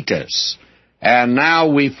Miletus. And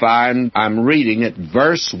now we find, I'm reading at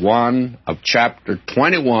verse 1 of chapter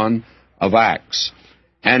 21 of Acts.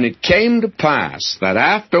 And it came to pass that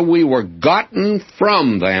after we were gotten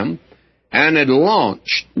from them and had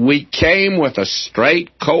launched, we came with a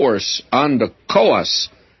straight course unto Coos,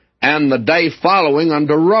 and the day following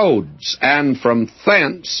unto Rhodes, and from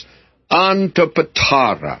thence unto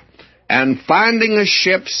Patara. And finding a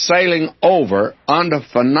ship sailing over unto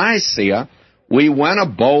Phoenicia, we went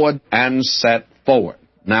aboard and set forth.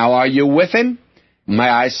 Now, are you with him? May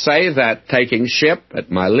I say that taking ship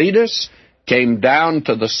at Miletus, came down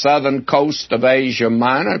to the southern coast of Asia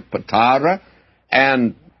Minor, Patara,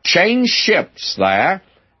 and changed ships there,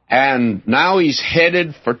 and now he's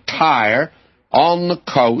headed for Tyre on the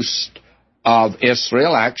coast of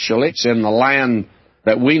Israel. Actually, it's in the land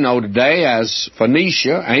that we know today as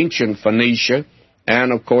Phoenicia, ancient Phoenicia,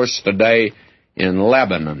 and of course today in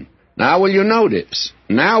Lebanon. Now will you notice,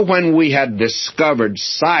 now when we had discovered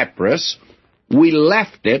Cyprus, we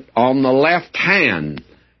left it on the left hand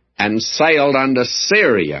and sailed unto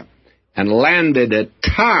Syria and landed at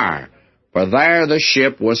Tyre, for there the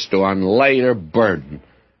ship was to unlade her burden.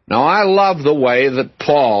 Now I love the way that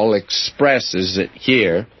Paul expresses it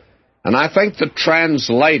here, and I think the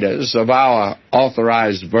translators of our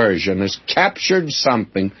Authorized Version has captured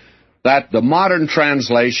something that the modern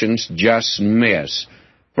translations just miss.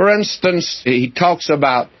 For instance, he talks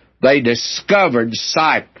about they discovered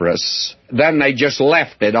Cyprus, then they just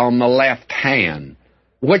left it on the left hand,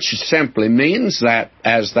 which simply means that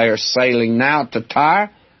as they are sailing now to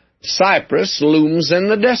Tyre, Cyprus looms in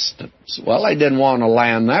the distance. Well, they didn't want to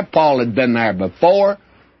land there. Paul had been there before,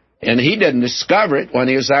 and he didn't discover it when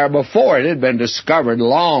he was there before. It had been discovered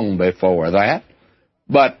long before that.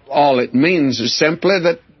 But all it means is simply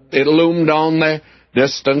that it loomed on the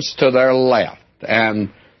distance to their left.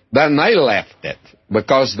 And then they left it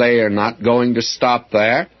because they are not going to stop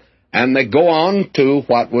there. And they go on to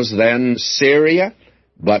what was then Syria,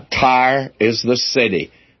 but Tyre is the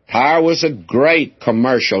city. Tyre was a great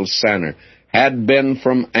commercial center, had been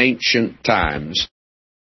from ancient times.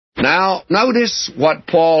 Now, notice what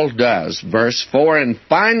Paul does. Verse 4, and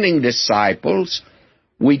finding disciples,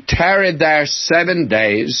 we tarried there 7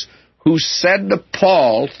 days, who said to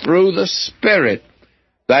Paul through the Spirit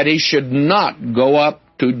that he should not go up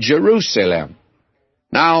to Jerusalem.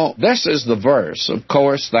 Now, this is the verse, of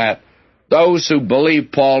course, that those who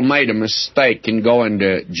believe Paul made a mistake in going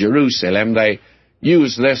to Jerusalem, they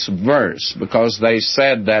use this verse because they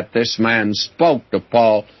said that this man spoke to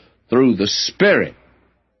Paul through the Spirit.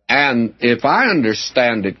 And if I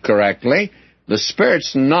understand it correctly, the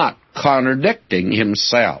Spirit's not contradicting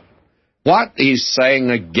himself. What he's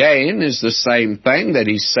saying again is the same thing that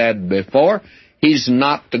he said before. He's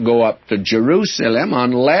not to go up to Jerusalem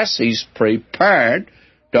unless he's prepared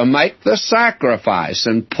to make the sacrifice.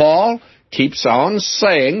 And Paul keeps on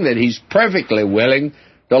saying that he's perfectly willing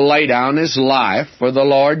to lay down his life for the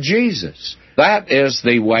Lord Jesus. That is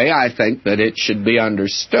the way I think that it should be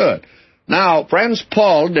understood. Now, friends,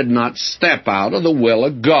 Paul did not step out of the will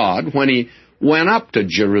of God when he went up to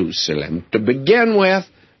Jerusalem. To begin with,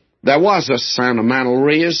 there was a sentimental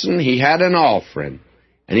reason. He had an offering,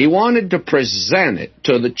 and he wanted to present it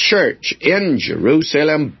to the church in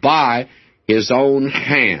Jerusalem by his own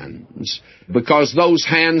hands, because those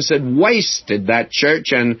hands had wasted that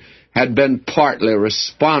church and had been partly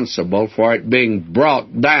responsible for it being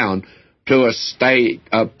brought down to a state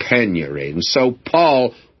of penury. And so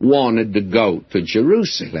Paul wanted to go to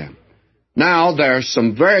Jerusalem. Now, there are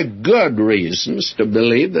some very good reasons to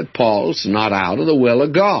believe that Paul's not out of the will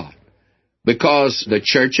of God, because the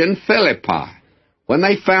church in Philippi, when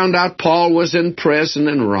they found out Paul was in prison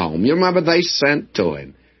in Rome, you remember they sent to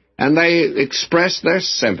him, and they expressed their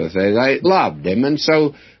sympathy. They loved him, and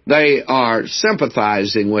so they are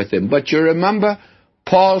sympathizing with him. But you remember,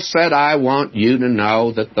 Paul said, I want you to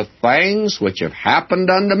know that the things which have happened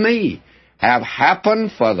unto me have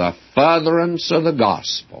happened for the furtherance of the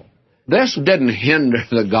gospel. This didn't hinder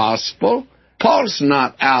the gospel. Paul's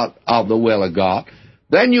not out of the will of God.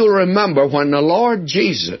 Then you'll remember when the Lord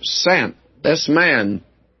Jesus sent this man,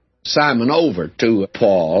 Simon, over to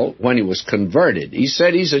Paul when he was converted. He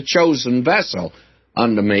said, he's a chosen vessel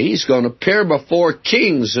unto me. He's going to appear before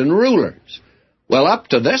kings and rulers. Well, up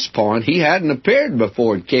to this point, he hadn't appeared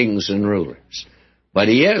before kings and rulers. But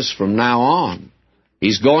he is from now on.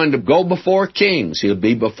 He's going to go before kings. He'll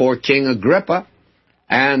be before King Agrippa,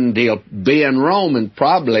 and he'll be in Rome, and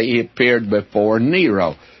probably he appeared before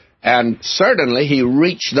Nero. And certainly he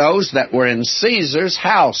reached those that were in Caesar's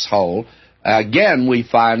household. Again, we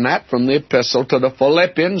find that from the epistle to the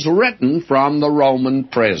Philippians, written from the Roman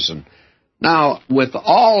prison. Now, with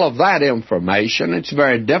all of that information, it's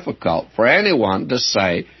very difficult for anyone to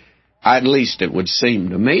say, at least it would seem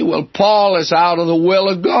to me, well, Paul is out of the will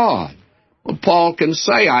of God. Well, Paul can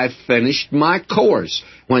say, I've finished my course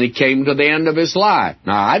when he came to the end of his life.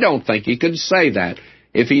 Now, I don't think he could say that.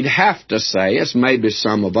 If he'd have to say, as maybe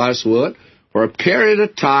some of us would, for a period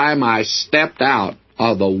of time I stepped out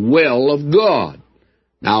of the will of God.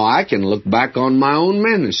 Now, I can look back on my own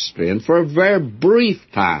ministry, and for a very brief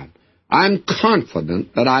time, I'm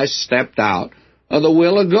confident that I stepped out of the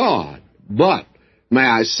will of God. But, may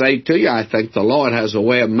I say to you, I think the Lord has a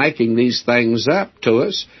way of making these things up to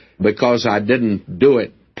us, because I didn't do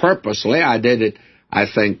it purposely. I did it, I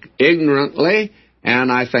think, ignorantly,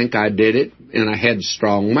 and I think I did it in a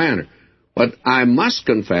headstrong manner. But I must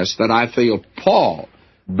confess that I feel Paul,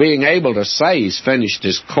 being able to say he's finished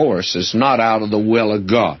his course, is not out of the will of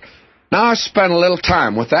God. Now, I spent a little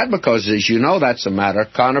time with that because, as you know, that's a matter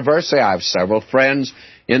of controversy. I have several friends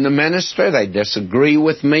in the ministry. They disagree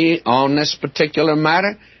with me on this particular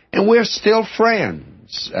matter, and we're still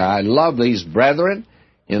friends. I love these brethren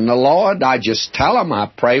in the Lord. I just tell them,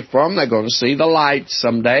 I pray for them. They're going to see the light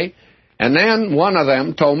someday. And then one of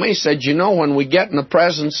them told me, he said, you know, when we get in the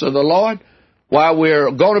presence of the Lord, well,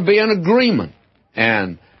 we're going to be in agreement.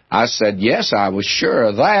 And I said, yes, I was sure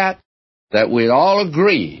of that we'd all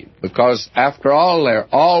agree, because after all, there are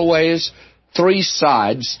always three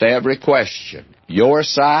sides to every question. Your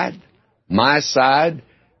side, my side,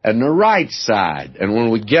 and the right side. And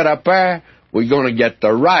when we get up there, we're going to get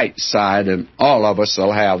the right side, and all of us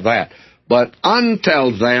will have that. But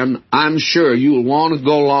until then, I'm sure you'll want to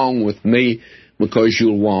go along with me because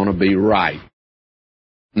you'll want to be right.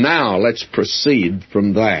 Now, let's proceed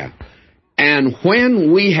from there. And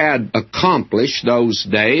when we had accomplished those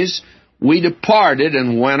days, we departed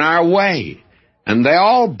and went our way. And they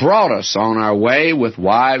all brought us on our way with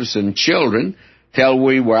wives and children till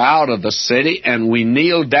we were out of the city, and we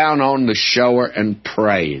kneeled down on the shore and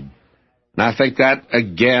prayed. And I think that,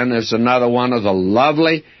 again, is another one of the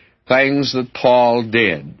lovely things that Paul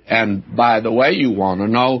did. And, by the way, you want to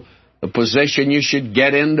know the position you should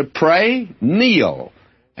get in to pray? Kneel.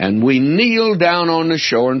 And we kneel down on the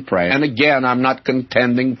shore and pray. And again, I'm not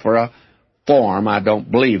contending for a form. I don't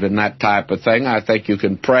believe in that type of thing. I think you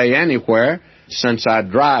can pray anywhere. Since I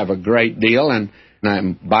drive a great deal, and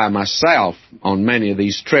I'm by myself on many of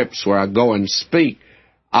these trips where I go and speak,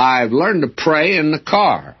 I've learned to pray in the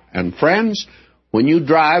car. And friends, when you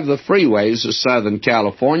drive the freeways of Southern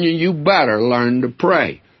California, you better learn to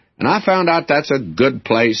pray. And I found out that's a good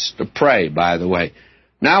place to pray, by the way.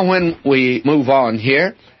 Now, when we move on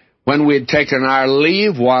here, when we had taken our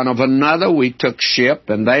leave one of another, we took ship,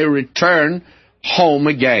 and they returned home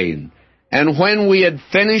again. And when we had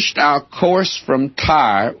finished our course from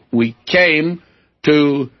Tyre, we came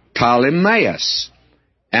to Ptolemais,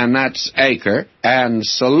 and that's Acre, and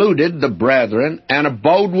saluted the brethren, and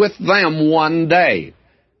abode with them one day.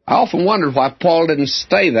 I often wondered why Paul didn't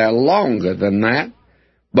stay there longer than that.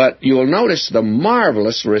 But you'll notice the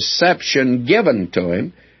marvelous reception given to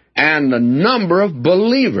him and the number of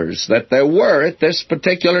believers that there were at this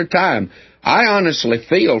particular time. I honestly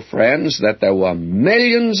feel, friends, that there were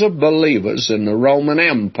millions of believers in the Roman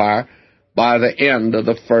Empire by the end of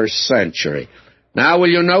the first century. Now, will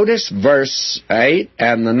you notice verse 8,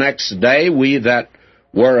 and the next day we that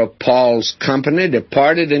were of Paul's company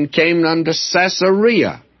departed and came unto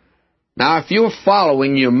Caesarea. Now, if you're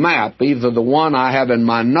following your map, either the one I have in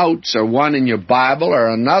my notes or one in your Bible or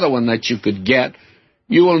another one that you could get,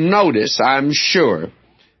 you will notice, I'm sure,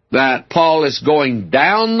 that Paul is going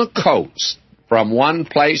down the coast from one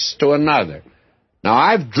place to another. Now,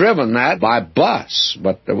 I've driven that by bus,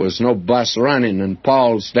 but there was no bus running in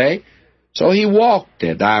Paul's day, so he walked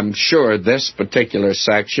it, I'm sure, this particular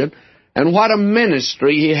section. And what a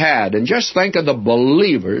ministry he had. And just think of the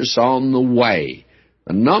believers on the way.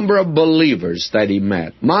 The number of believers that he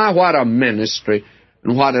met. My, what a ministry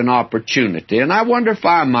and what an opportunity. And I wonder if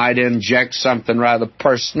I might inject something rather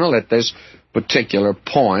personal at this particular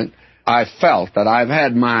point. I felt that I've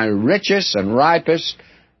had my richest and ripest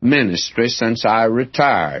ministry since I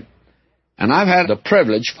retired. And I've had the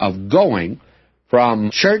privilege of going from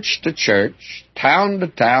church to church, town to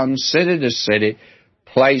town, city to city,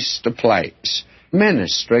 place to place,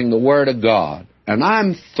 ministering the Word of God. And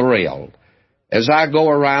I'm thrilled as I go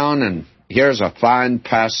around and here's a fine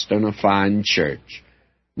pastor and a fine church.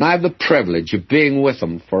 And I have the privilege of being with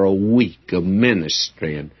them for a week of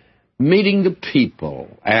ministry and meeting the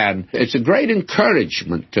people. And it's a great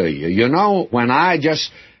encouragement to you. You know, when I just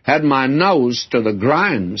had my nose to the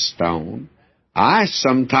grindstone, I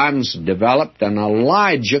sometimes developed an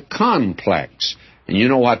Elijah complex. And you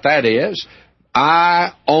know what that is?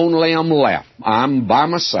 I only am left. I'm by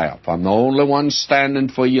myself. I'm the only one standing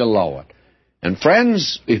for you, Lord. And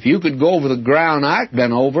friends, if you could go over the ground I've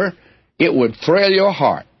been over, it would thrill your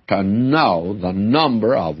heart to know the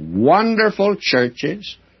number of wonderful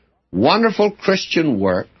churches, wonderful Christian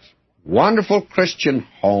works, wonderful Christian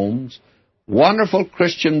homes, wonderful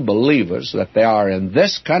Christian believers that there are in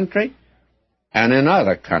this country and in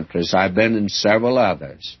other countries. I've been in several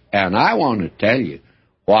others. And I want to tell you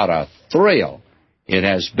what a thrill it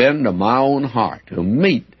has been to my own heart to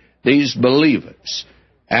meet these believers.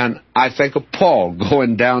 And I think of Paul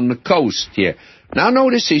going down the coast here. Now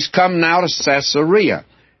notice he's come now to Caesarea.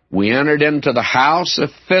 We entered into the house of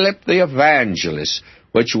Philip the evangelist,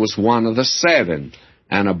 which was one of the 7,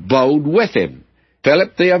 and abode with him.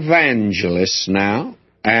 Philip the evangelist now,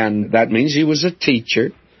 and that means he was a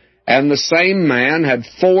teacher, and the same man had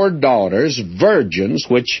 4 daughters, virgins,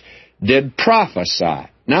 which did prophesy.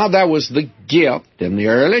 Now there was the gift in the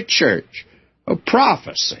early church of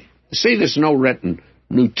prophecy. See, there's no written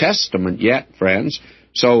New Testament yet, friends.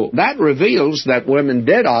 So that reveals that women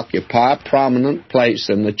did occupy a prominent place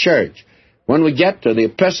in the church. When we get to the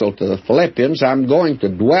epistle to the Philippians, I'm going to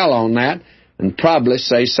dwell on that and probably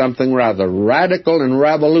say something rather radical and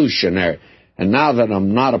revolutionary. And now that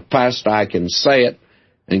I'm not a pastor, I can say it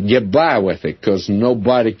and get by with it because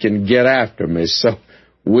nobody can get after me. So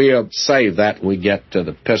we'll save that when we get to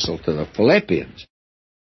the epistle to the Philippians.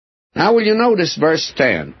 Now will you notice verse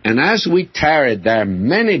 10? And as we tarried there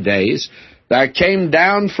many days, there came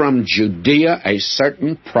down from Judea a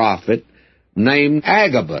certain prophet named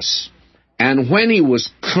Agabus. And when he was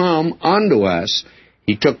come unto us,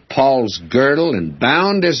 he took Paul's girdle and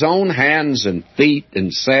bound his own hands and feet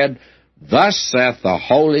and said, Thus saith the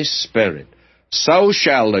Holy Spirit, So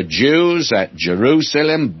shall the Jews at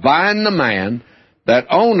Jerusalem bind the man that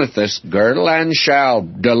owneth this girdle, and shall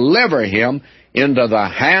deliver him into the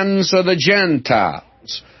hands of the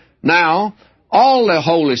Gentiles. Now, all the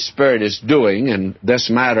Holy Spirit is doing in this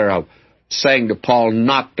matter of saying to Paul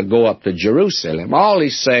not to go up to Jerusalem, all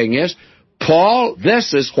he's saying is, Paul,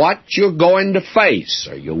 this is what you're going to face.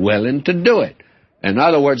 Are you willing to do it? In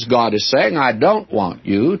other words, God is saying, I don't want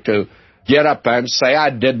you to get up and say,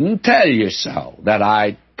 I didn't tell you so, that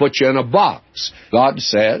I put you in a box. God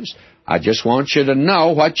says, I just want you to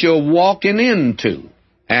know what you're walking into.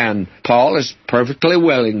 And Paul is perfectly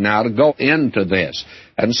willing now to go into this.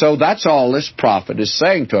 And so that's all this prophet is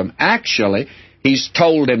saying to him. Actually, he's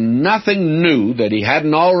told him nothing new that he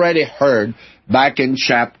hadn't already heard back in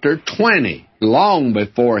chapter 20, long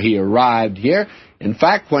before he arrived here. In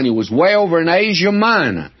fact, when he was way over in Asia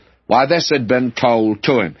Minor, why, this had been told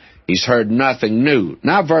to him. He's heard nothing new.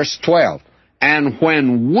 Now, verse 12. And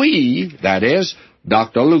when we, that is,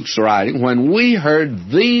 Dr. Luke's writing, when we heard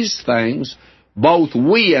these things, both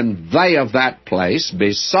we and they of that place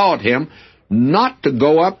besought him not to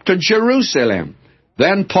go up to Jerusalem.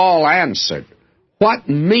 Then Paul answered, What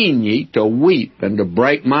mean ye to weep and to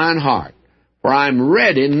break mine heart? For I am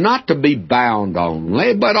ready not to be bound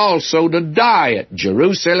only, but also to die at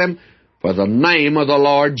Jerusalem for the name of the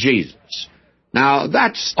Lord Jesus. Now,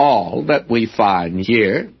 that's all that we find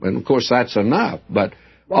here, and of course that's enough, but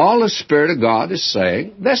all the Spirit of God is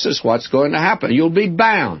saying, this is what's going to happen. You'll be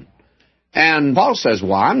bound. And Paul says,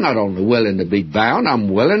 well, I'm not only willing to be bound,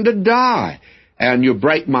 I'm willing to die. And you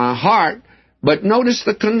break my heart. But notice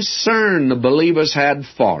the concern the believers had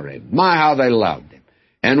for him. My, how they loved him.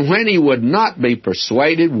 And when he would not be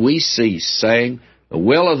persuaded, we ceased, saying, the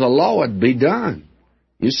will of the Lord be done.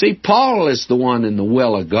 You see, Paul is the one in the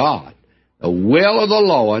will of God. The will of the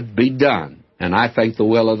Lord be done. And I think the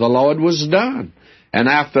will of the Lord was done. And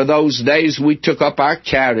after those days we took up our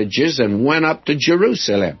carriages and went up to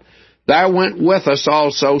Jerusalem. There went with us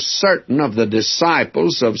also certain of the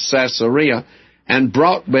disciples of Caesarea, and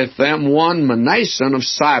brought with them one Mnason of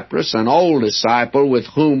Cyprus, an old disciple, with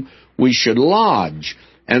whom we should lodge.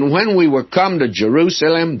 And when we were come to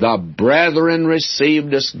Jerusalem, the brethren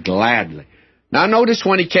received us gladly. Now notice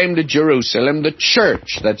when he came to Jerusalem, the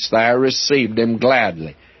church that's there received him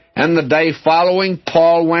gladly. And the day following,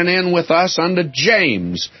 Paul went in with us unto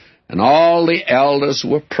James, and all the elders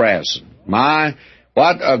were present. My,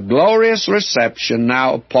 what a glorious reception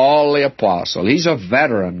now of Paul the Apostle. He's a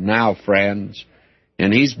veteran now, friends,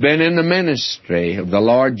 and he's been in the ministry of the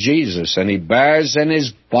Lord Jesus, and he bears in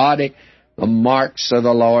his body the marks of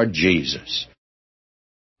the Lord Jesus.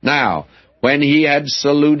 Now, when he had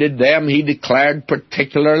saluted them, he declared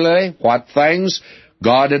particularly what things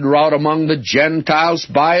God had wrought among the Gentiles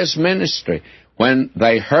by his ministry. When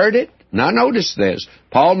they heard it, now notice this,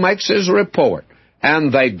 Paul makes his report,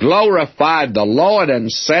 and they glorified the Lord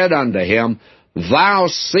and said unto him, Thou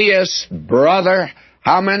seest, brother,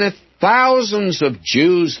 how many thousands of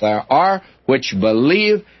Jews there are which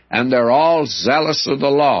believe, and they're all zealous of the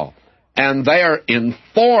law. And they are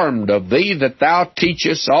informed of thee that thou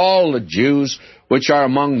teachest all the Jews which are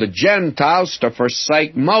among the Gentiles to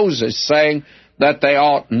forsake Moses, saying that they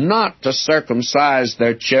ought not to circumcise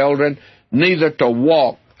their children, neither to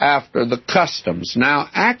walk after the customs. Now,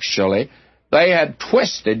 actually, they had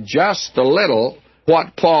twisted just a little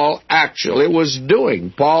what Paul actually was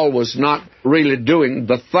doing. Paul was not really doing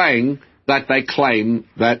the thing that they claim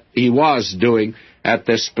that he was doing at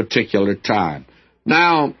this particular time.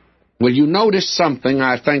 Now, will you notice something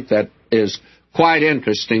I think that is quite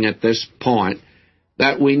interesting at this point,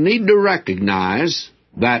 that we need to recognize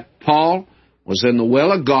that Paul was in the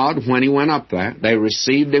will of God when he went up there. They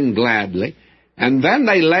received him gladly, and then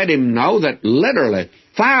they let him know that literally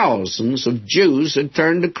thousands of Jews had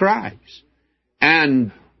turned to Christ.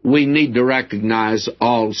 And we need to recognize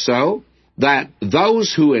also that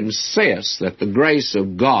those who insist that the grace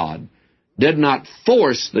of God did not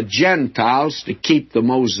force the Gentiles to keep the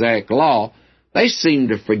Mosaic law, they seem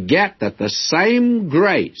to forget that the same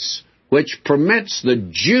grace which permits the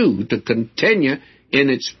Jew to continue in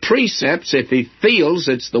its precepts if he feels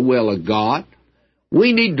it's the will of God,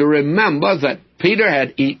 we need to remember that Peter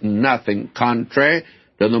had eaten nothing contrary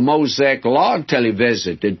to the Mosaic law until he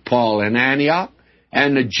visited Paul in Antioch,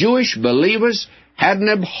 and the Jewish believers had an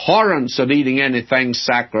abhorrence of eating anything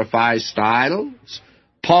sacrificed to idols.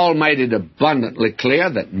 Paul made it abundantly clear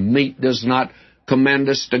that meat does not commend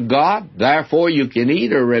us to God. Therefore, you can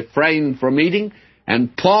eat or refrain from eating.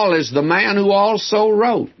 And Paul is the man who also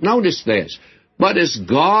wrote, notice this, But as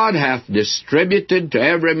God hath distributed to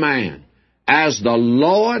every man, as the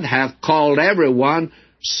Lord hath called everyone,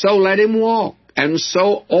 so let him walk, and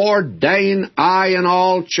so ordain I in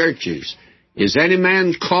all churches. Is any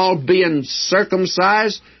man called being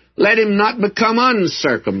circumcised? Let him not become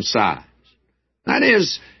uncircumcised. That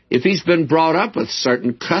is, if he's been brought up with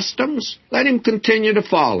certain customs, let him continue to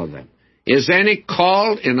follow them. Is any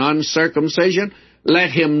called in uncircumcision? Let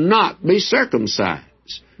him not be circumcised.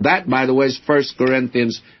 That, by the way, is 1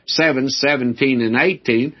 Corinthians 7:17 and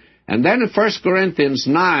 18. And then in 1 Corinthians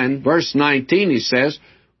 9, verse 19, he says,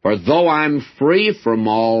 For though I'm free from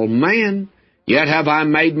all men, yet have I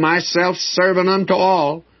made myself servant unto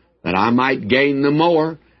all, that I might gain the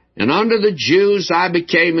more. And unto the Jews I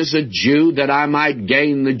became as a Jew, that I might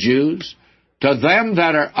gain the Jews. To them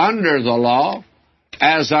that are under the law,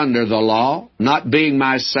 as under the law, not being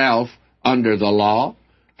myself under the law.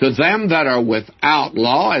 To them that are without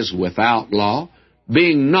law, as without law,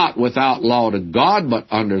 being not without law to God, but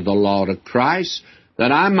under the law to Christ,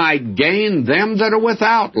 that I might gain them that are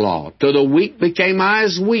without law. To the weak became I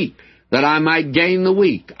as weak, that I might gain the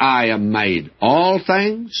weak. I am made all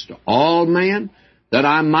things to all men, that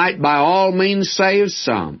I might by all means save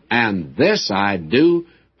some. And this I do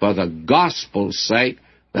for the gospel's sake,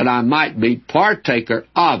 that I might be partaker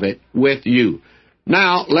of it with you.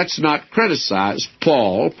 Now, let's not criticize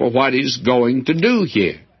Paul for what he's going to do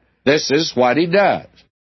here. This is what he does.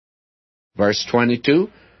 Verse 22,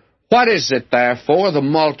 What is it, therefore? The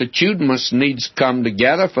multitude must needs come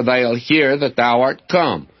together, for they'll hear that thou art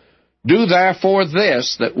come. Do therefore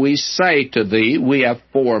this, that we say to thee, We have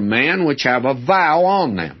 4 men which have a vow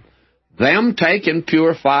on them. Them take and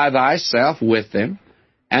purify thyself with them,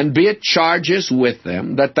 and be at charges with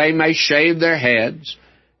them, that they may shave their heads,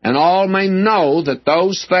 and all may know that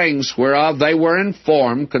those things whereof they were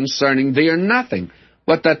informed concerning thee are nothing,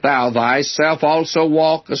 but that thou thyself also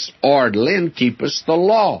walkest orderly and keepest the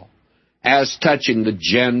law. As touching the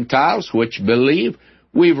Gentiles which believe,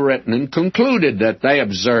 we've written and concluded that they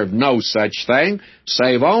observe no such thing,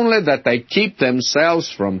 save only that they keep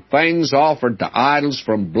themselves from things offered to idols,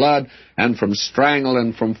 from blood, and from strangle,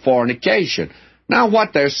 and from fornication. Now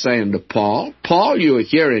what they're saying to Paul, Paul, you are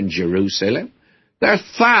here in Jerusalem. There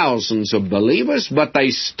are thousands of believers, but they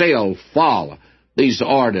still follow these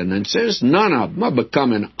ordinances. None of them are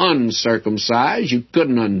becoming uncircumcised. You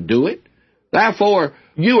couldn't undo it. Therefore,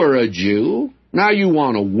 you are a Jew. Now you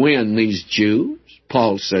want to win these Jews.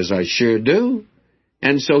 Paul says, I sure do.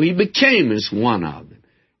 And so he became as one of them.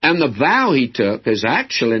 And the vow he took is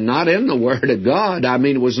actually not in the Word of God. I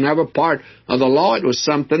mean, it was never part of the law. It was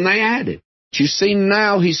something they added. You see,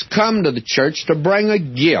 now he's come to the church to bring a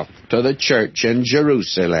gift to the church in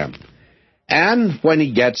Jerusalem. And when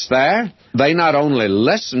he gets there, they not only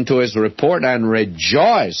listen to his report and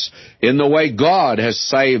rejoice in the way God has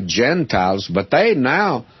saved Gentiles, but they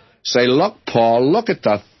now say, look, Paul, look at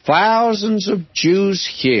the thousands of Jews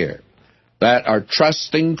here that are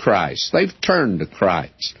trusting Christ. They've turned to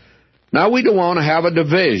Christ. Now, we don't want to have a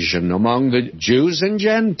division among the Jews and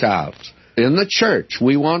Gentiles in the church.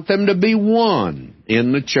 We want them to be one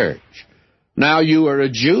in the church. Now, you are a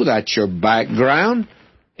Jew. That's your background.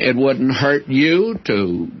 It wouldn't hurt you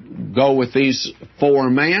to go with these four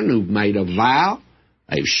men who've made a vow.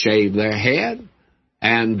 They've shaved their head,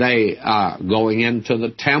 and they are going into the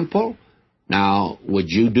temple. Now, would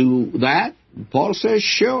you do that? Paul says,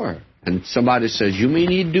 sure. And somebody says, you mean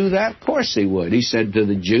he'd do that? Of course he would. He said to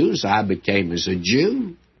the Jews, I became as a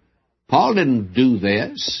Jew. Paul didn't do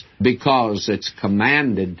this because it's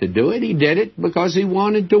commanded to do it. He did it because he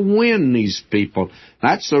wanted to win these people.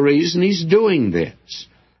 That's the reason he's doing this.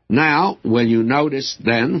 Now, will you notice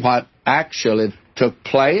then what actually took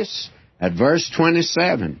place at verse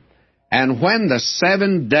 27? And when the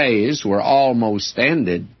 7 days were almost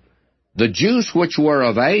ended, the Jews which were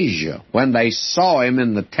of Asia, when they saw him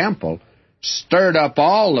in the temple, stirred up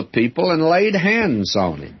all the people and laid hands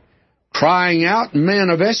on him, crying out, Men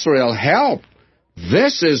of Israel, help!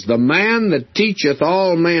 This is the man that teacheth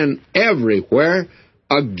all men everywhere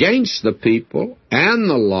against the people and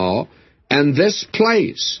the law and this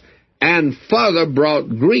place, and further brought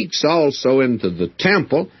Greeks also into the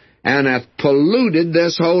temple, and hath polluted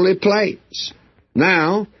this holy place.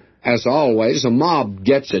 Now, as always, a mob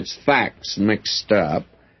gets its facts mixed up,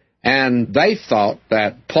 and they thought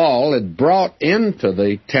that Paul had brought into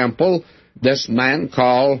the temple this man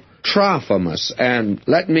called Trophimus. And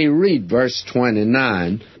let me read verse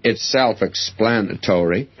 29. It's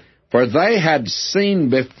self-explanatory. For they had seen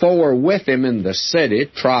before with him in the city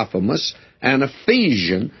Trophimus, an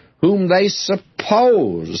Ephesian, whom they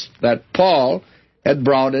supposed that Paul had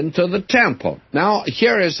brought into the temple. Now,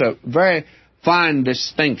 here is a very fine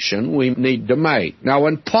distinction we need to make. Now,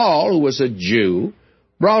 when Paul, who was a Jew,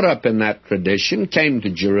 brought up in that tradition, came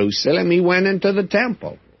to Jerusalem, he went into the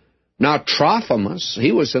temple. Now, Trophimus,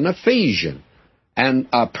 he was an Ephesian, and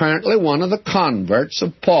apparently one of the converts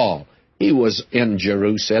of Paul. He was in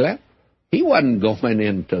Jerusalem. He wasn't going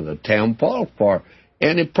into the temple for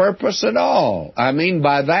any purpose at all. I mean,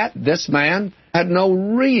 by that, this man had no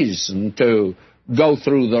reason to go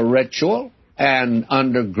through the ritual, and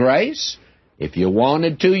under grace, if you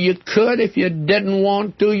wanted to, you could. If you didn't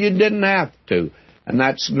want to, you didn't have to. And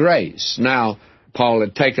that's grace. Now, Paul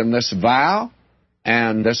had taken this vow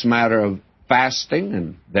and this matter of fasting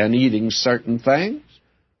and then eating certain things.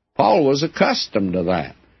 Paul was accustomed to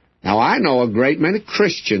that. Now, I know a great many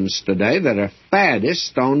Christians today that are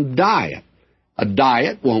faddists on diet. A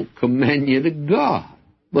diet won't commend you to God.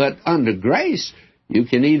 But under grace, you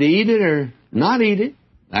can either eat it or not eat it.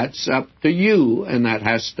 That's up to you, and that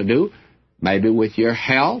has to do maybe with your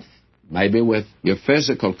health, maybe with your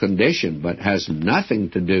physical condition, but has nothing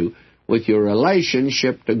to do with your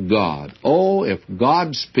relationship to God. Oh, if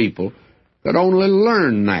God's people could only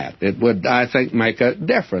learn that, it would, I think, make a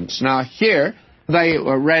difference. Now, here, they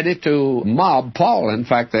were ready to mob Paul. In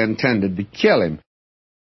fact, they intended to kill him.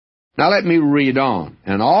 Now, let me read on.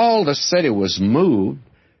 And all the city was moved,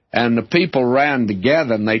 and the people ran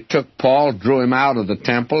together, and they took Paul, drew him out of the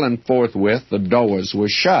temple, and forthwith the doors were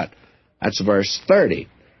shut. That's verse 30.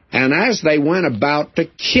 And as they went about to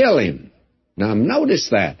kill him, now notice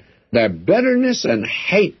that, their bitterness and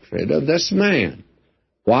hatred of this man.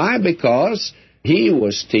 Why? Because he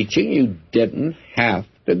was teaching you didn't have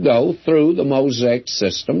to go through the Mosaic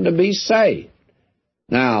system to be saved.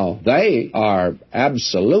 Now, they are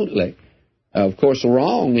absolutely, of course,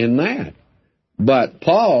 wrong in that. But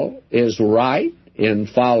Paul is right in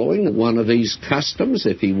following one of these customs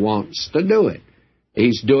if he wants to do it.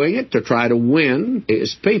 He's doing it to try to win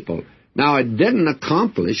his people. Now, it didn't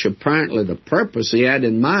accomplish, apparently, the purpose he had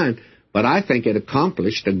in mind, but I think it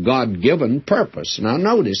accomplished a God-given purpose. Now,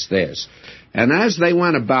 notice this. And as they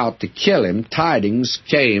went about to kill him, tidings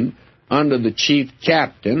came unto the chief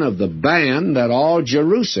captain of the band that all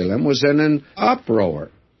Jerusalem was in an uproar,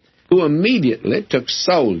 who immediately took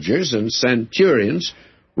soldiers and centurions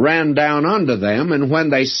ran down unto them, and when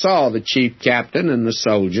they saw the chief captain and the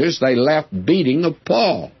soldiers, they left beating of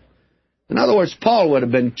Paul. In other words, Paul would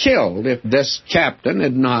have been killed if this captain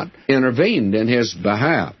had not intervened in his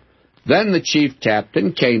behalf. Then the chief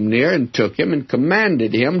captain came near and took him and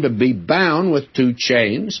commanded him to be bound with 2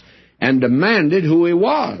 chains, and demanded who he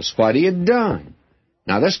was, what he had done.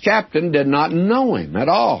 Now, this captain did not know him at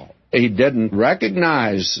all. He didn't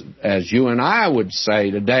recognize, as you and I would say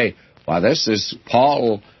today, why, this is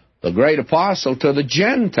Paul, the great apostle to the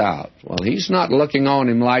Gentiles. Well, he's not looking on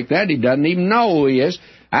him like that. He doesn't even know who he is.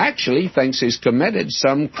 Actually, he thinks he's committed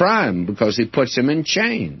some crime because he puts him in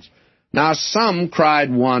chains. Now, some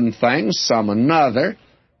cried one thing, some another.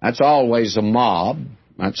 That's always a mob.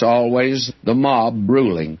 That's always the mob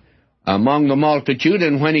ruling among the multitude.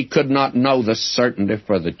 And when he could not know the certainty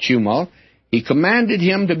for the tumult, he commanded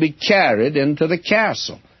him to be carried into the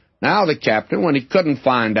castle. Now the captain, when he couldn't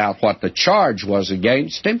find out what the charge was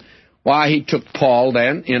against him, why, he took Paul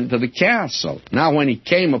then into the castle. Now when he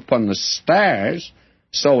came upon the stairs,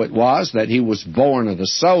 so it was that he was borne of the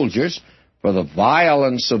soldiers for the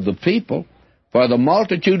violence of the people, for the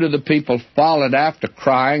multitude of the people followed after,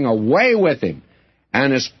 crying, Away with him!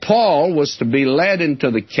 And as Paul was to be led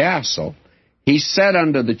into the castle, he said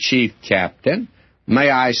unto the chief captain, May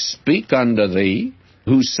I speak unto thee?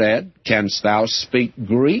 Who said, Canst thou speak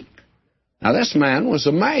Greek? Now this man was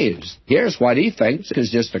amazed. Here's what he thinks is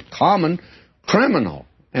just a common criminal,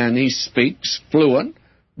 and he speaks fluent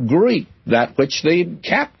Greek, that which the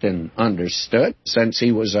captain understood, since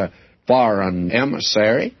he was a foreign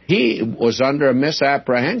emissary. He was under a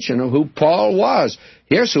misapprehension of who Paul was.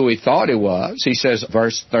 Here's who he thought he was. He says,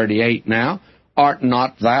 verse 38 now, Art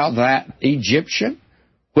not thou that Egyptian,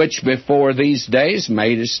 which before these days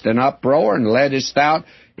madest an uproar, and leddest out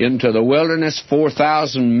into the wilderness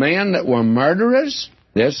 4,000 men that were murderers?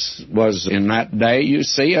 This was, in that day, you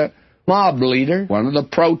see, a mob leader, one of the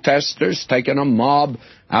protesters, taking a mob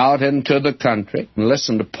out into the country. And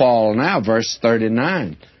listen to Paul now, verse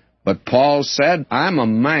 39. But Paul said, I'm a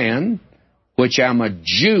man which am a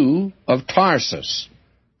Jew of Tarsus,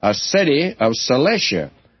 a city of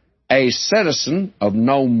Cilicia, a citizen of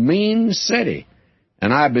no mean city.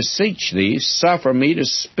 And I beseech thee, suffer me to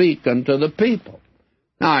speak unto the people.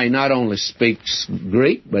 Now, he not only speaks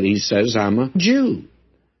Greek, but he says, I'm a Jew.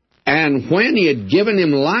 And when he had given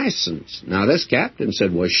him license, now this captain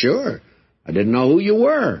said, Well, sure, I didn't know who you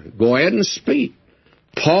were. Go ahead and speak.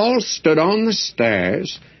 Paul stood on the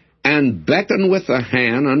stairs and beckoned with the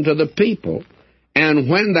hand unto the people. And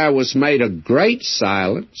when there was made a great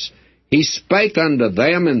silence, he spake unto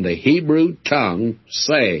them in the Hebrew tongue,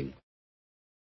 saying,